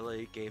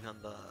really gave him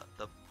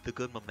the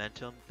good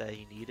momentum that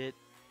he needed.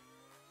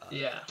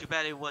 Yeah. Too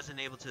bad it wasn't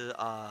able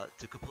to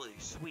completely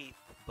sweep,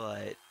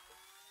 but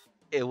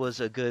it was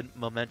a good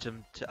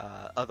momentum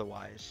to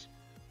otherwise.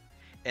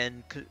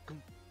 And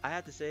I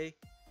have to say,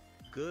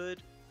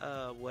 good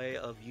way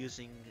of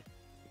using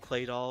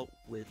Claydol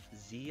with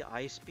Z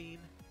Ice Beam,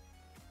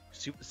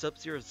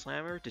 Sub-Zero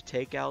Slammer to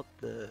take out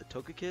the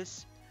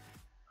Togekiss.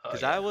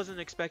 Because I wasn't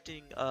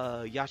expecting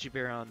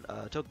Yachiberry on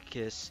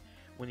Togekiss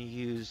when he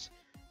used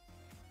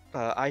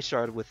Ice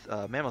Shard with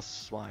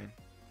Mammoth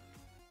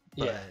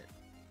But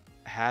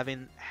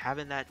having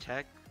that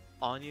tech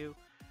on you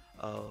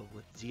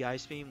with Z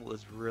Ice Beam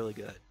was really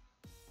good.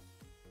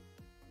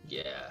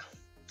 Yeah,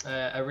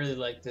 I really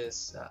like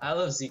this. I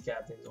love Z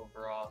Captains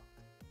overall.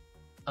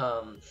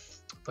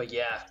 But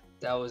yeah,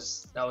 that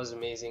was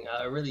amazing.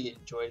 I really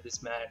enjoyed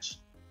this match.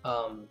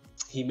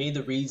 He made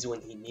the reads when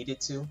he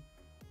needed to,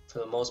 for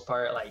the most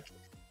part. Like,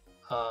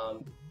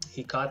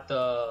 he caught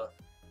the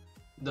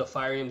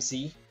Fire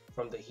MC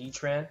from the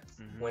Heatran,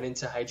 went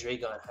into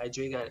Hydreigon.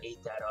 Hydreigon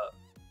ate that up.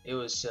 It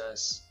was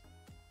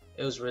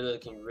really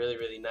looking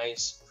really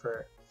nice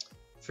for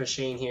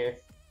Shane here.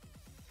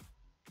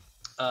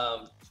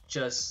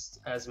 Just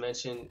as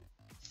mentioned,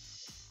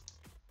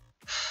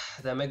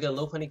 that Mega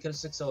Lopunny could have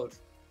 6-0'd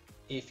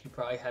if he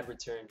probably had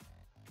return,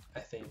 I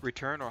think.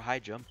 Return or high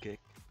jump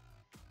kick.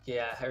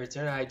 Yeah, a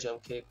return or high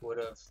jump kick would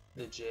have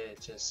legit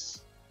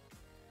just...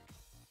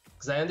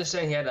 Because I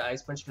understand he had the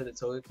Ice Punch for the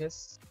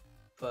Togekiss,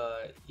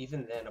 but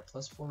even then, a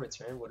 +4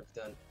 return would have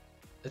done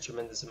a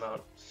tremendous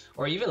amount.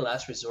 Or even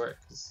Last Resort,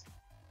 because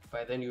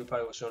by then you would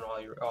probably have shown all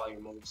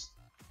your moves,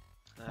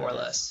 more or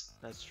less.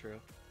 That's true.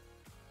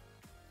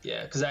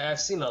 Yeah, because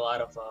I've seen a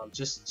lot of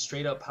just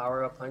straight up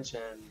Power Up Punch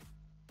and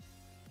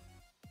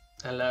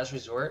Last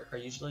Resort are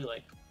usually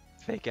like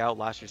fake out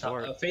Last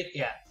Resort.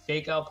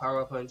 Fake out Power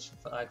Up Punch,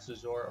 Last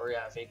Resort, or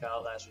fake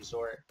out Last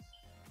Resort.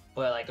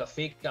 But like a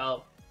fake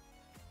out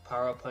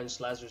Power Up Punch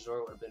Last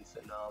Resort would have been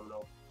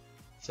phenomenal.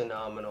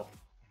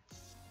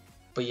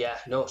 But yeah,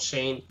 no,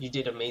 Shane, you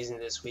did amazing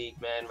this week,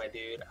 man, my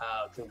dude.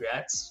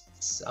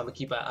 Congrats. I'm gonna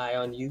keep an eye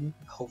on you.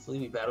 Hopefully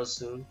we battle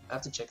soon. I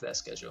have to check that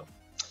schedule.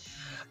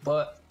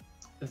 But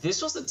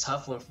this was a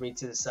tough one for me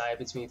to decide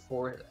between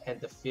 4th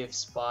and the 5th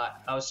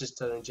spot. I was just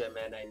telling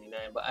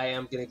Jetman99, but I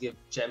am going to give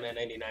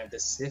Jetman99 the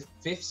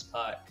 5th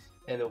spot,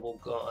 and then we'll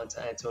go on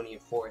to Antonio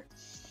 4th.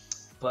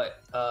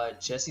 But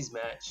Jesse's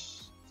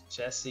match,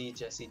 Jesse.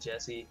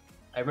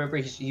 I remember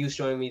he was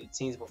showing me the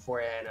teams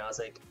beforehand, and I was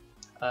like,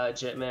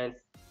 Jetman,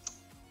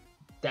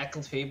 that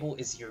Clefable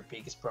is your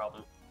biggest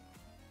problem.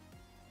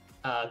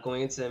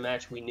 Going into the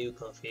match, we knew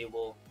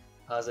Clefable.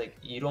 I was like,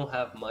 you don't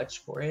have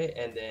much for it,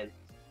 and then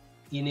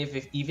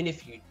even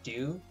if you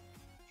do,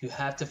 you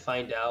have to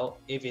find out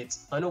if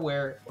it's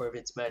unaware or if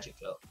it's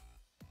Magico.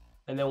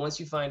 And then once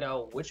you find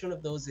out which one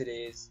of those it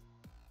is,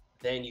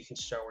 then you can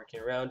start working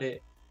around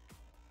it.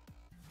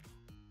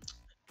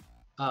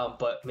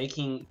 But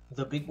making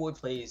the big boy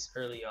plays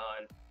early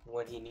on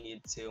when he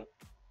needed to.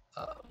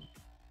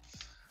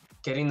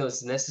 Getting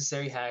those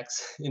necessary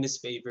hacks in his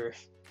favor.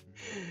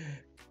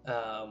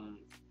 No,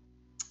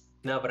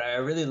 but I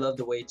really love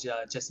the way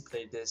Jesse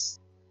played this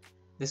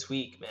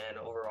week, man.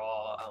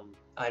 Overall,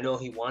 I know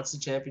he wants the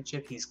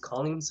championship. He's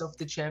calling himself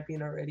the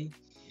champion already.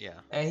 Yeah.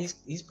 And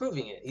he's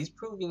proving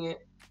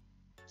it.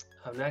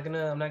 I'm not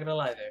gonna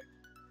lie there.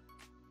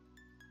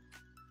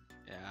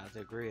 Yeah, I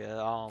agree.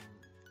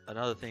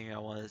 Another thing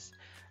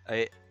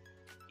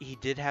he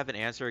did have an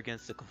answer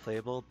against the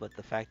Clefable, but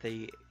the fact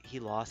that he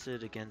lost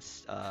it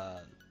against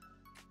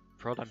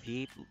Proton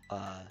Pete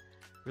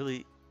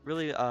really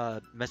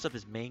messed up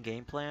his main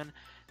game plan.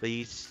 But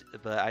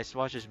I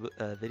watched his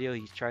video.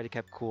 He tried to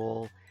keep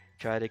cool,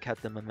 tried to keep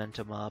the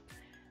momentum up,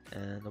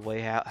 and the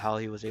way how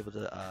he was able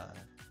to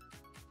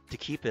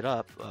keep it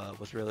up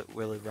was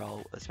really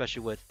well,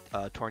 especially with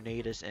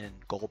Tornadus and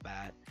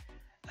Golbat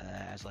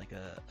as like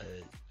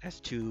as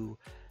two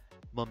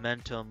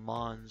momentum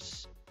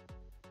mons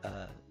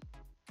to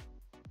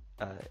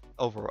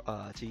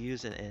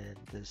use in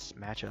this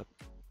matchup.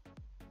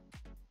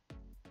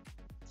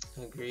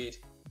 Agreed.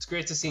 It's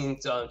great to see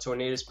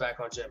Tornadus back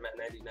on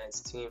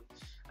Jetman99's team,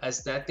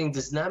 as that thing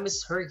does not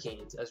miss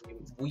Hurricanes, as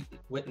we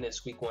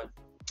witnessed week 1.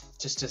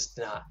 Just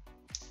not.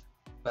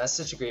 But that's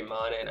such a great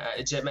mon, and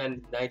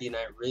Jetman99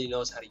 really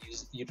knows how to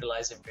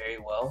utilize it very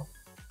well.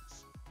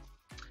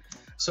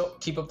 So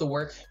keep up the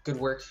work. Good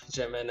work,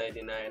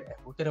 Jetman99. And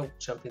we're going to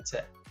jump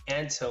into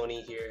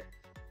Antony here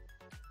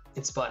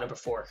in spot number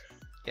 4.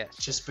 Yes.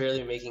 Just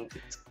barely making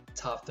the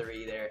top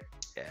 3 there.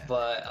 Yeah.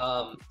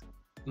 But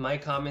my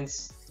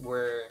comments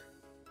were,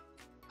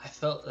 I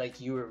felt like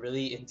you were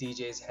really in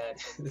DJ's head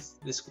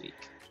this week.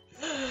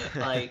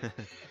 Like,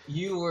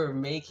 you were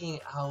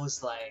I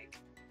was like,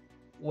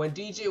 when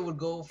DJ would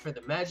go for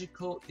the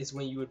Magical is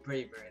when you would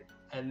Brave Bird.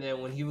 And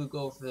then when he would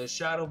go for the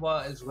shadow ball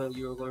is when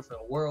you were going for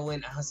a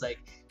whirlwind. I was like,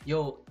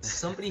 yo,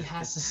 somebody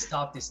has to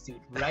stop this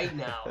dude right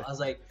now. I was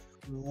like,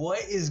 what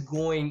is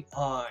going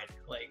on?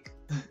 Like,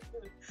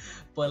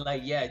 but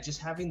like, yeah,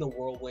 just having the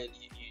whirlwind,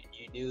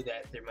 you knew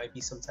that there might be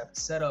some type of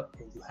setup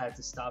and you had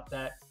to stop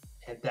that.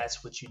 And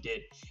that's what you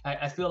did.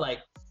 I feel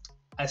like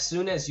as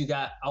soon as you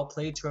got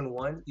outplayed turn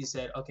 1, you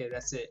said, okay,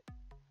 that's it.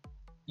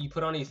 You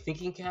put on your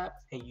thinking cap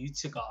and you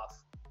took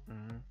off.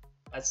 Mm-hmm.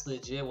 That's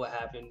legit what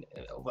happened.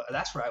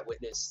 That's what I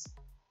witnessed.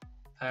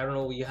 I don't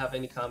know. You have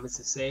any comments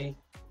to say?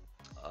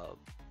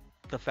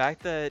 The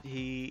fact that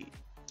they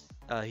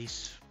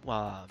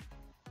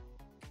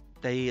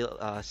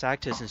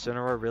sacked his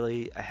Incineroar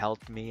really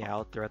helped me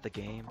out throughout the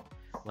game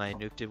when I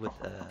nuked it with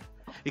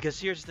because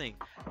here's the thing,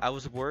 I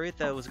was worried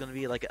that it was gonna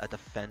be like a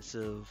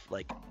defensive,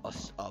 like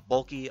a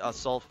bulky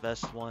assault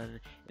vest one, and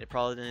it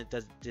probably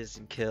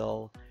doesn't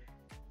kill,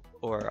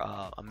 or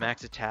a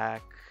max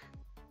attack.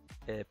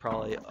 It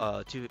probably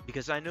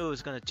because I knew it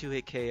was gonna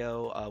 2-hit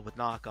KO with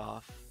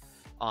knockoff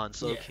on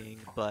Slow King,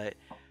 but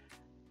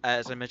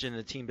as I mentioned in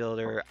the team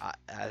builder,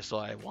 that's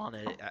what I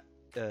wanted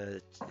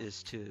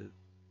is to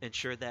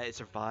ensure that it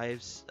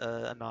survives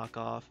a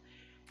knockoff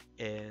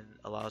and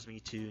allows me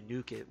to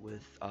nuke it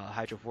with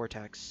Hydro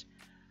Vortex.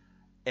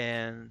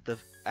 And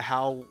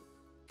how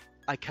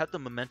I kept the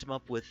momentum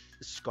up with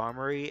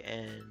Skarmory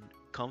and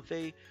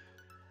Comfey,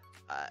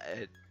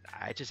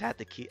 I just had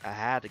to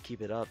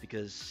keep it up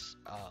because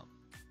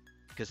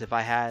if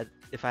I had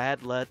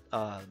let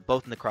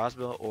both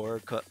Necrozma or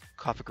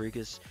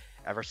Kofagrigus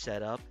ever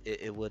set up,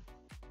 it would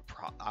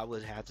I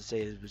would have to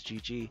say it was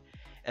GG.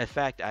 In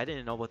fact, I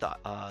didn't know what the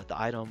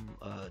item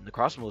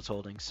Necrozma was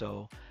holding,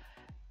 so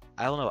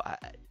I don't know.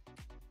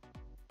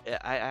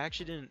 I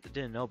actually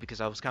didn't know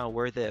because I was kind of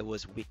worried that it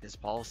was weakness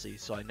policy,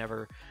 so I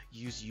never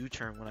used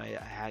U-turn when I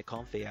had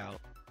Comfey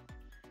out,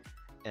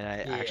 and I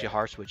actually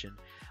hard switching.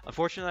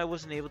 Unfortunately, I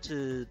wasn't able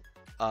to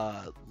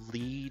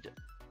lead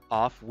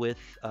off with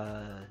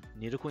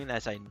Nidoqueen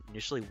as I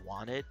initially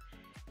wanted,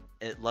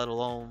 let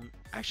alone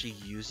actually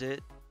use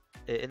it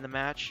in the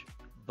match.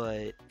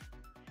 But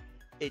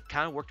it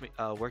kind of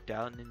worked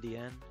out in the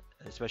end,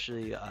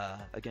 especially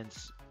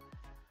against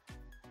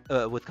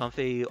with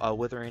Comfey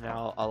withering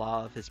out a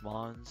lot of his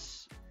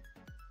mons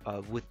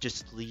with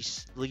just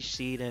Leech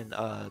Seed and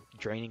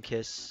Draining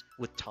Kiss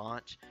with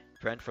Taunt,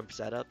 prevent from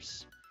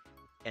setups,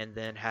 and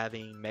then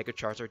having Mega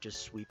Charizard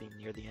just sweeping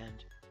near the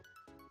end.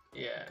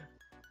 Yeah,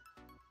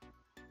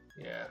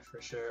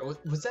 for sure.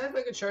 Was that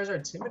Mega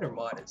Charizard timid or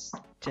modest?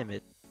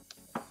 Timid.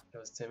 It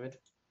was timid.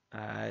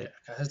 Yeah, it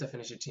has to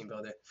finish your team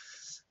builder.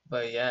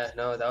 But yeah,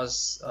 no, that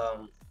was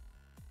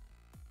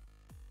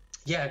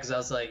yeah, because I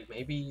was like,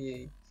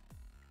 maybe,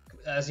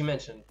 as you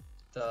mentioned,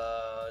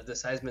 the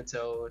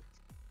Seismitoad,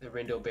 the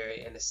Rindo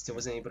Berry, and it still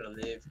wasn't able to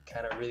live.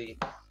 Kind of really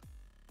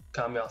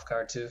caught me off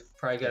guard too.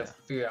 Probably gotta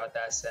figure out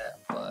that set.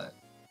 But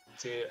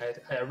dude,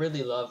 I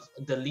really love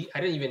the lead.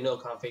 I didn't even know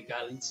Comfey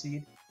got Leech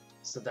Seed,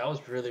 so that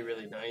was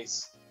really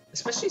nice.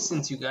 Especially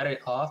since you got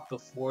it off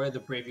before the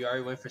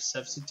Braviary went for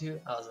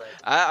substitute. I was like,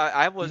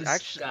 I was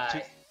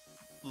actually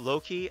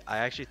low-key, I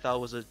actually thought it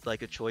was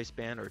like a choice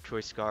band or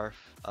choice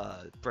scarf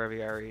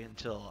Braviary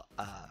until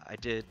I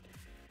did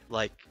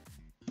like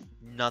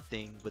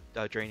nothing with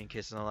Draining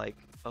Kiss, and I'm like,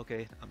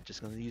 okay, I'm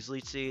just gonna use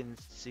Leech Seed and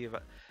see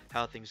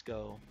how things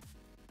go.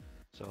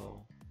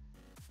 So,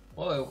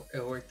 well,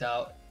 it worked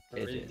out.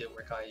 It really did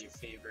work out in your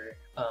favor.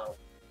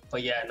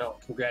 But yeah, no,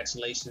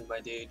 congratulations, my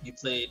dude. You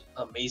played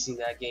amazing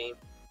that game.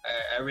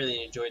 I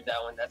really enjoyed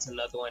that one. That's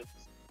another one.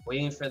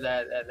 Waiting for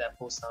that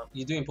post-com.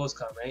 You're doing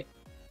post-com, right?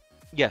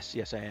 Yes,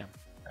 I am.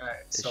 Alright,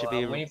 it should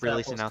be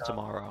releasing out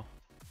tomorrow.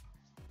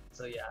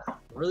 So yeah,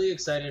 really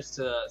excited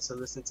to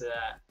listen to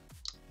that.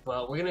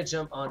 But we're gonna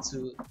jump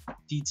onto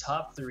the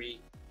top 3,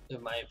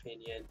 in my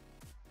opinion.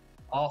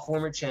 All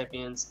former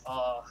champions,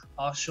 all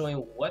showing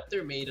what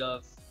they're made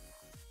of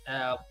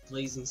at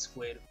Blazing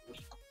Squid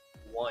Week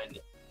 1.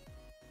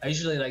 I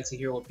usually like to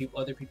hear what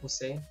other people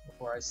say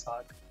before I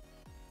talk.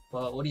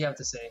 Well, what do you have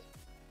to say,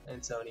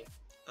 Anthony?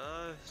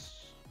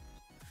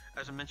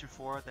 As I mentioned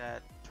before,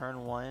 that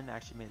turn 1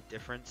 actually made a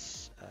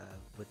difference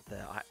with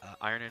the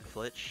Iron and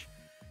Flitch,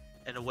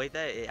 in a way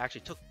that it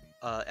actually took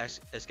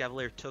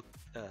Escavalier took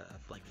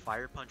like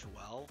Fire Punch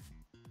well,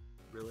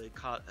 really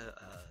caught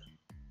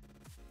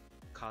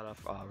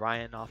off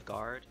Ryan off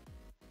guard,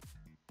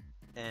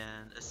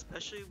 and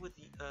especially with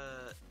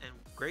and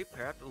great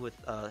prep with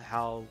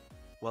how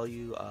well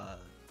you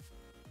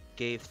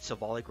gave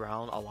Savali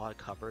Ground a lot of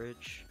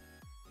coverage.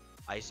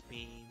 Ice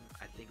Beam,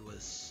 I think it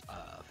was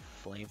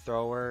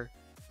Flamethrower,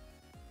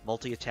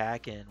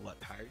 multi-attack, and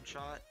Pyron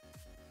Shot.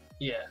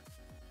 Yeah,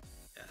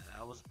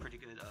 that was pretty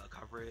good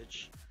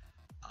coverage.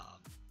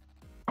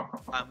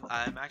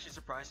 I'm actually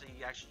surprised that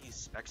you actually used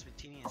Specs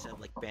Patini instead of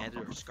like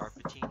Bandit or Scarf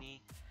Patini.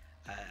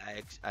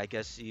 I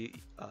guess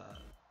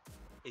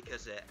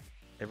because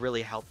it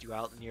really helped you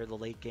out near the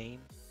late game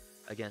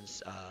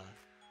against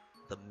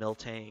the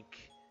Miltank,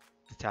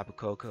 the Tapu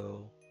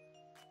Koko,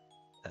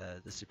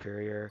 the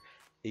Superior.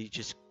 You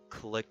just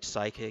clicked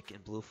Psychic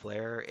and Blue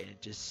Flare, and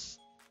it just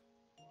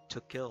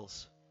took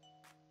kills.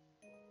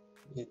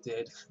 It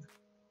did.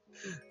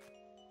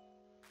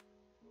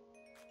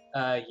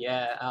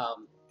 Yeah.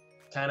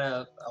 Kind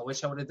of. I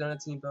wish I would have done a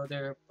team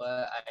builder,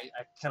 but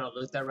I kind of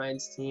looked at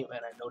Ryan's team and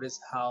I noticed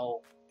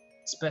how,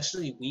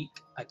 especially weak,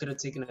 I could have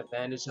taken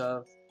advantage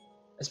of.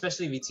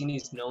 Especially Vitini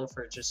is known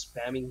for just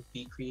spamming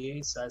B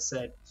creates. So I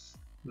said,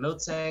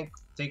 Milk Tank,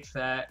 Thick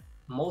Fat.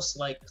 Most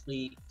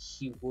likely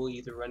he will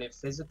either run it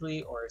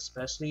physically or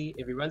especially.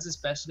 If he runs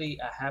especially,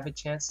 I have a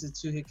chance to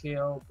 2-hit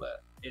KO,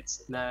 but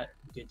it's not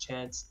a good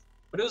chance.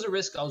 But it was a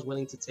risk I was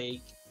willing to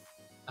take,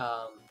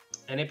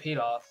 and it paid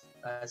off.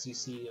 As you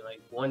see, like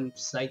one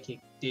Psychic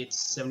did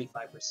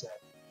 75%.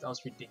 That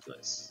was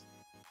ridiculous.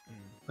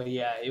 But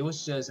yeah, it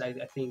was just I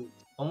think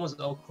almost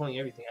OHKOing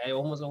everything. I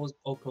almost always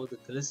OHKO'd the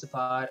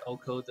Calistopod,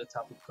 OHKO'd the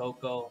Tapu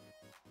Koko.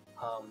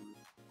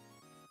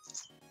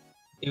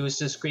 It was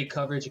just great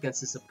coverage against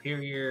the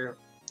Superior.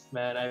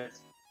 Man,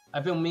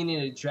 I've been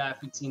meaning to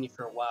draft Victini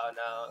for a while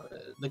now.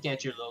 Looking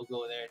at your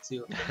logo there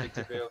too,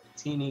 Victor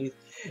Victini,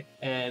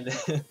 and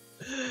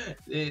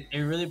it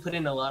really put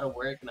in a lot of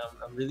work, and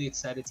I'm really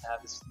excited to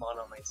have this mon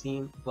on my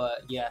team.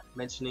 But yeah,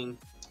 mentioning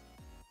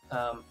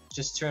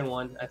just turn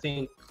one, I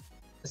think,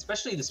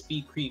 especially the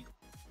speed creep.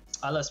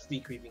 I love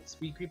speed creeping.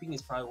 Speed creeping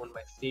is probably one of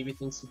my favorite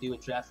things to do in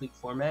draft league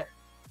format,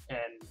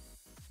 and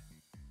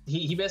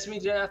he messaged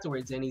me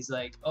afterwards, and he's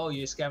like, "Oh,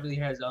 your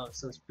Scavalier has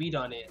some speed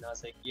on it," and I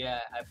was like,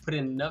 "Yeah, I put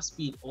in enough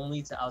speed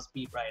only to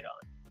outspeed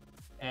Rhydon."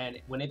 And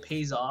when it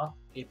pays off,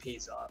 it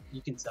pays off.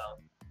 You can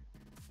tell.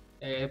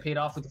 It paid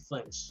off with a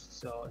flinch,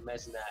 so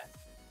imagine that.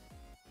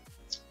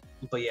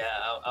 But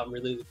yeah, I'm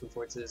really looking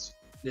forward to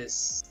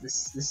this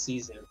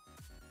season.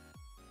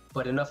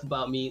 But enough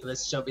about me.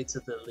 Let's jump into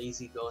the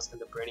Lazy Ghost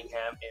and the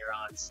Birmingham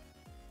Aarons.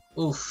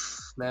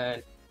 Oof,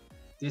 man,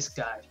 this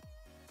guy.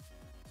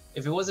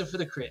 If it wasn't for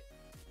the crit.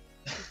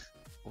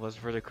 Was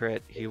for the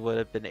crit, he would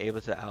have been able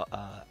to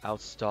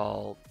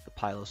outstall the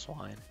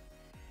Piloswine,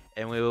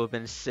 and we would have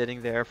been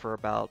sitting there for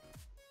about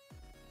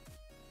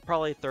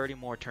probably 30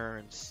 more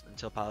turns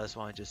until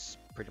Piloswine just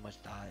pretty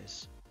much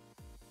dies.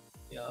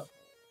 Yeah,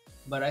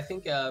 but I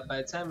think by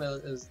the time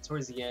it was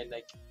towards the end,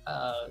 like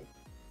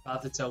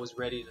Althatell was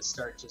ready to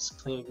start just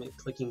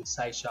clicking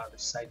Side Shot or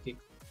Psychic.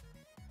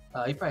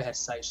 He probably had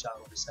Side Shot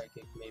over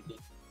Psychic, maybe.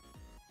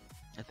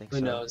 I think Who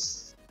so.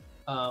 knows?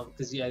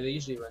 Because yeah, they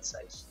usually run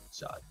Side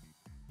Shot.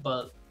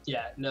 But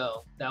yeah,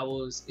 no,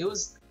 it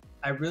was.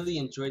 I really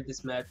enjoyed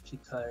this match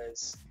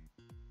because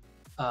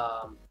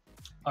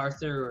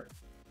Arthur,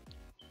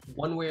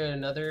 one way or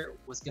another,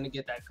 was gonna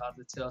get that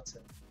Althatell to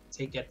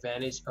take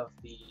advantage of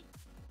the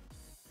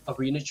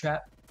Arena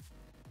Trap.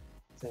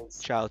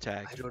 Shadow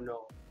Tag. I don't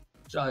know.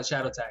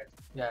 Shadow Tag.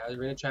 Yeah,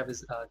 Arena Trap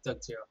is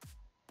Dugtail.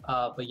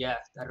 But yeah,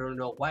 I don't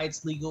know why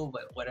it's legal,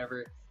 but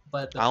whatever.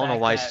 But I don't know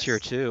why it's tier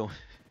 2.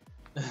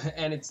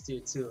 And it's tier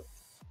 2.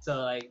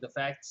 So like the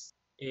fact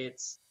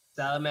it's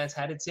Salamence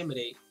had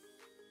Intimidate,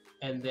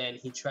 and then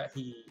he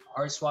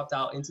hard swapped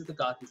out into the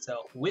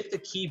Gothitelle with the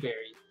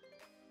Keyberry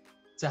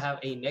to have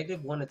a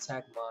 -1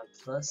 attack mod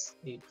plus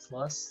a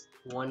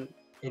 +1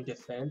 in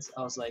defense.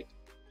 I was like,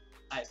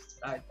 I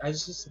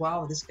just,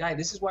 wow, this guy.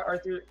 This is why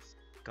Arthur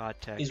God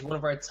Tech is one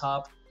of our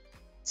top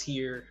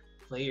tier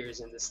players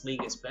in this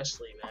league,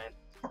 especially, man.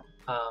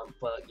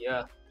 But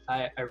yeah,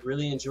 I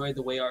really enjoyed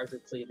the way Arthur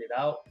played it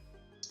out.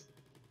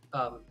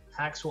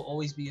 Hacks will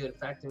always be a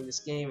factor in this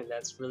game, and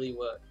that's really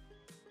what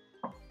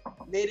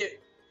made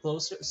it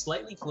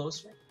slightly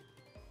closer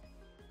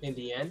in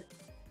the end.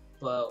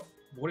 But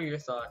what are your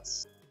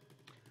thoughts?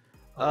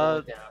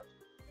 The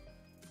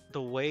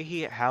way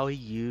how he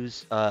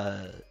used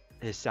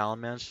his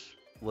Salamence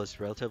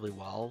was relatively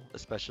well,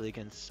 especially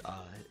against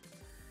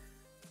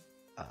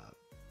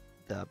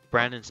the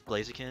Brandon's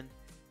Blaziken.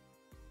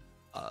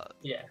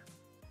 Yeah.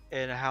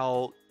 And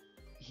how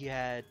he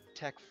had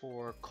tech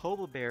for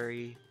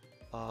Cobbleberry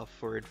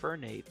for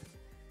Infernape,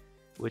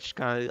 which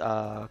kind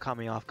of caught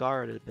me off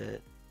guard a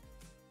bit.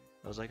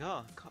 I was like,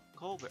 oh,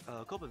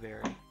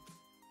 Cobbleberry.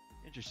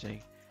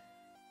 Interesting.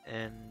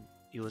 And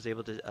he was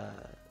able to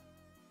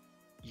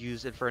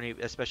use Infernape,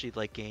 especially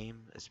late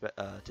game,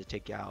 to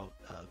take out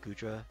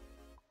Gudra.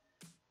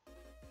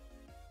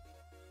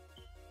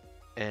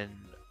 And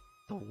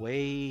the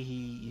way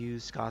he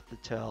used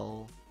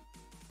Gothitelle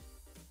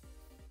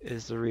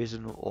is the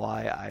reason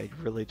why I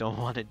really don't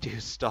want to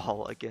do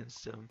stall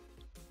against him.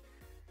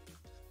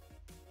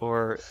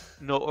 I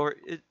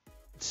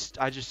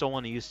just don't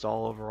want to use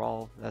stall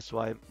overall. That's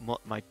why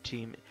my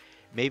team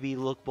maybe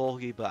look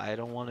bulky, but I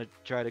don't want to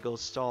try to go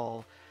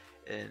stall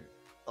and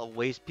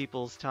waste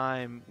people's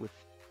time with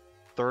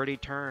 30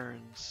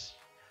 turns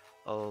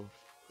of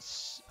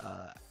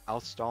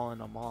outstalling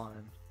them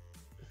on.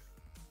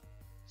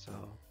 So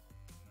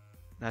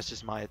that's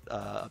just my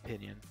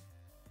opinion.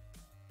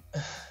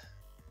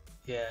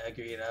 Yeah,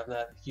 agreed. I'm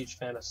not a huge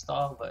fan of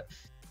stall, but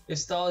if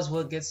stall is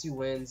what gets you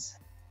wins,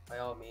 by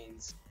all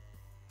means,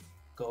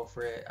 go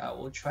for it. I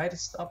will try to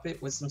stop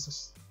it with some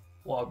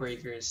wall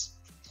breakers,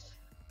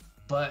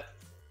 but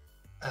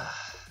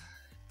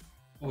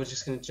we're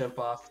just gonna jump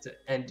off to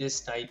end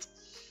this night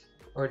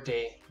or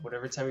day,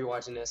 whatever time you're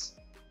watching this,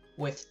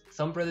 with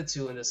Thumb Brother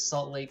 2 and the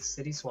Salt Lake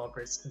City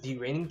Swampers, the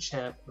reigning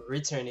champ,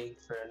 returning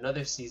for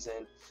another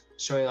season,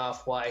 showing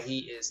off why he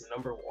is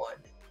number one.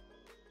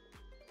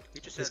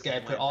 This guy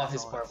put all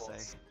his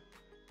marbles.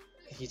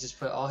 He just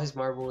put all his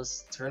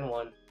marbles turn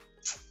one.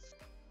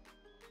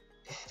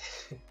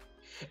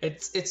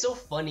 It's so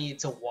funny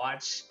to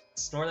watch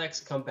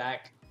Snorlax come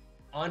back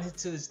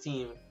to his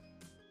team,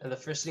 and the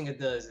first thing it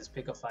does is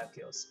pick up 5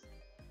 kills.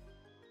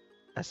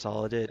 That's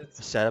all it did.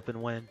 Set up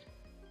and win.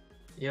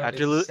 Yep,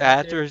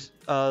 After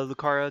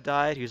Lucario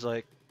died, he was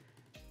like,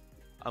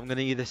 I'm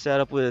gonna either set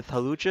up with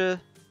Halucha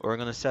or I'm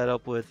gonna set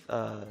up with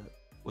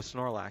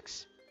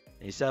Snorlax.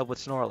 And he set up with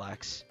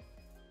Snorlax.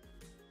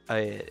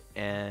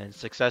 And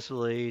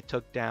successfully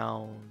took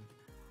down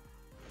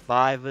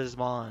 5 of his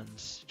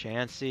mons.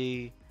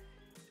 Chansey,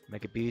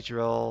 Mega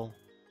Beedrill.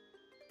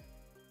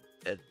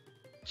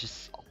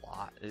 Just a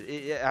lot.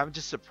 I'm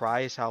just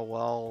surprised how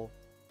well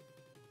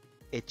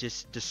it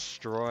just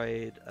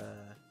destroyed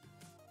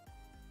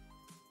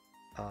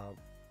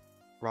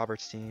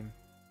Robert's team.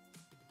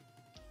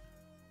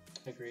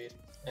 Agreed.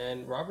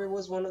 And Robert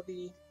was one of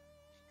the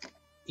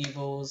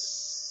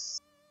Evo's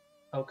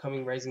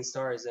upcoming rising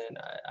stars, and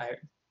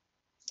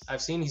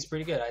I've seen he's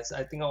pretty good.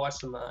 I think I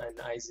watched him and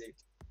Isaac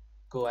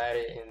go at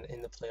it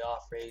in the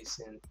playoff race,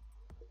 and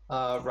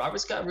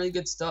Robert's got really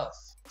good stuff.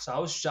 So I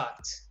was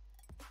shocked.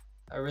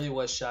 I really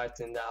was shocked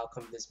in the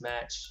outcome of this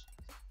match.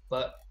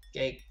 But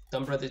hey,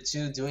 Thumb Brother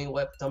 2 doing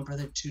what Thumb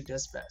Brother 2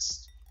 does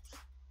best.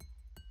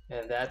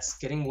 And that's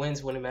getting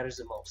wins when it matters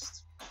the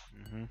most.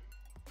 Mm-hmm.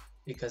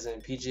 Because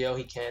in PGO,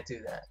 he can't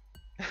do that.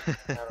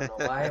 I don't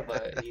know why,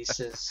 but he's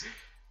just...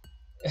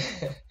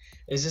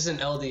 it's just an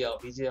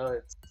LDL. PGO,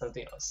 it's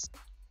something else.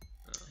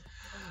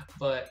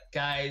 But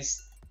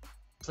guys,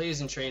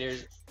 players and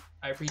trainers,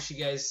 I appreciate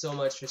you guys so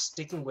much for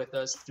sticking with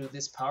us through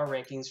this power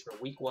rankings for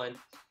week 1.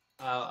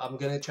 I'm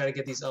going to try to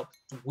get these up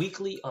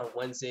weekly on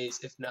Wednesdays,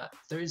 if not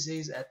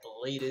Thursdays at the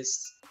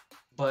latest.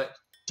 But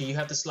do you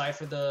have the slide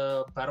for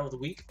the Battle of the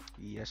Week?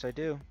 Yes, I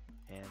do.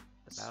 And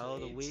the Battle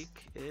of the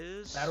Week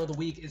is... Battle of the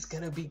Week is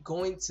going to be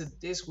going to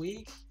this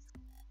week.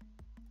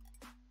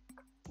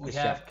 We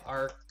have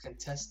our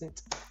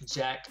contestant,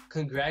 Jack.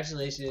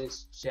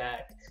 Congratulations,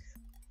 Jack.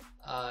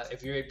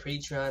 If you're a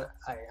Patreon,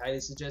 I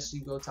highly suggest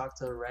you go talk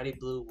to Ratty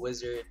Blue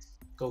Wizard.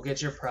 Go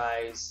get your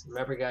prize.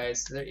 Remember,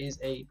 guys, there is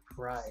a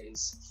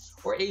prize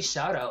or a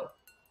shout out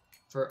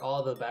for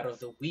all the Battle of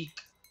the Week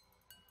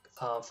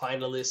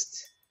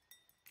finalists.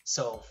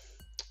 So,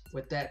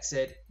 with that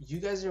said, you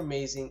guys are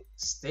amazing.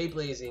 Stay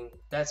blazing.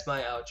 That's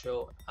my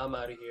outro. I'm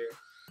out of here.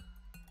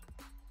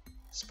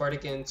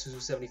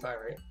 Spartan275,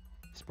 right?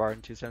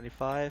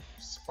 Spartan275.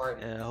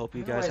 Spartan. And I hope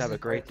you guys have a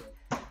great...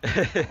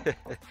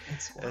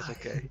 That's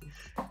okay.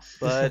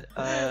 But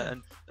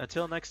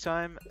until next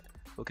time,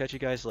 we'll catch you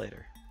guys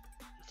later.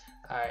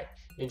 Alright.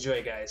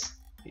 Enjoy, guys.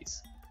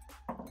 Peace.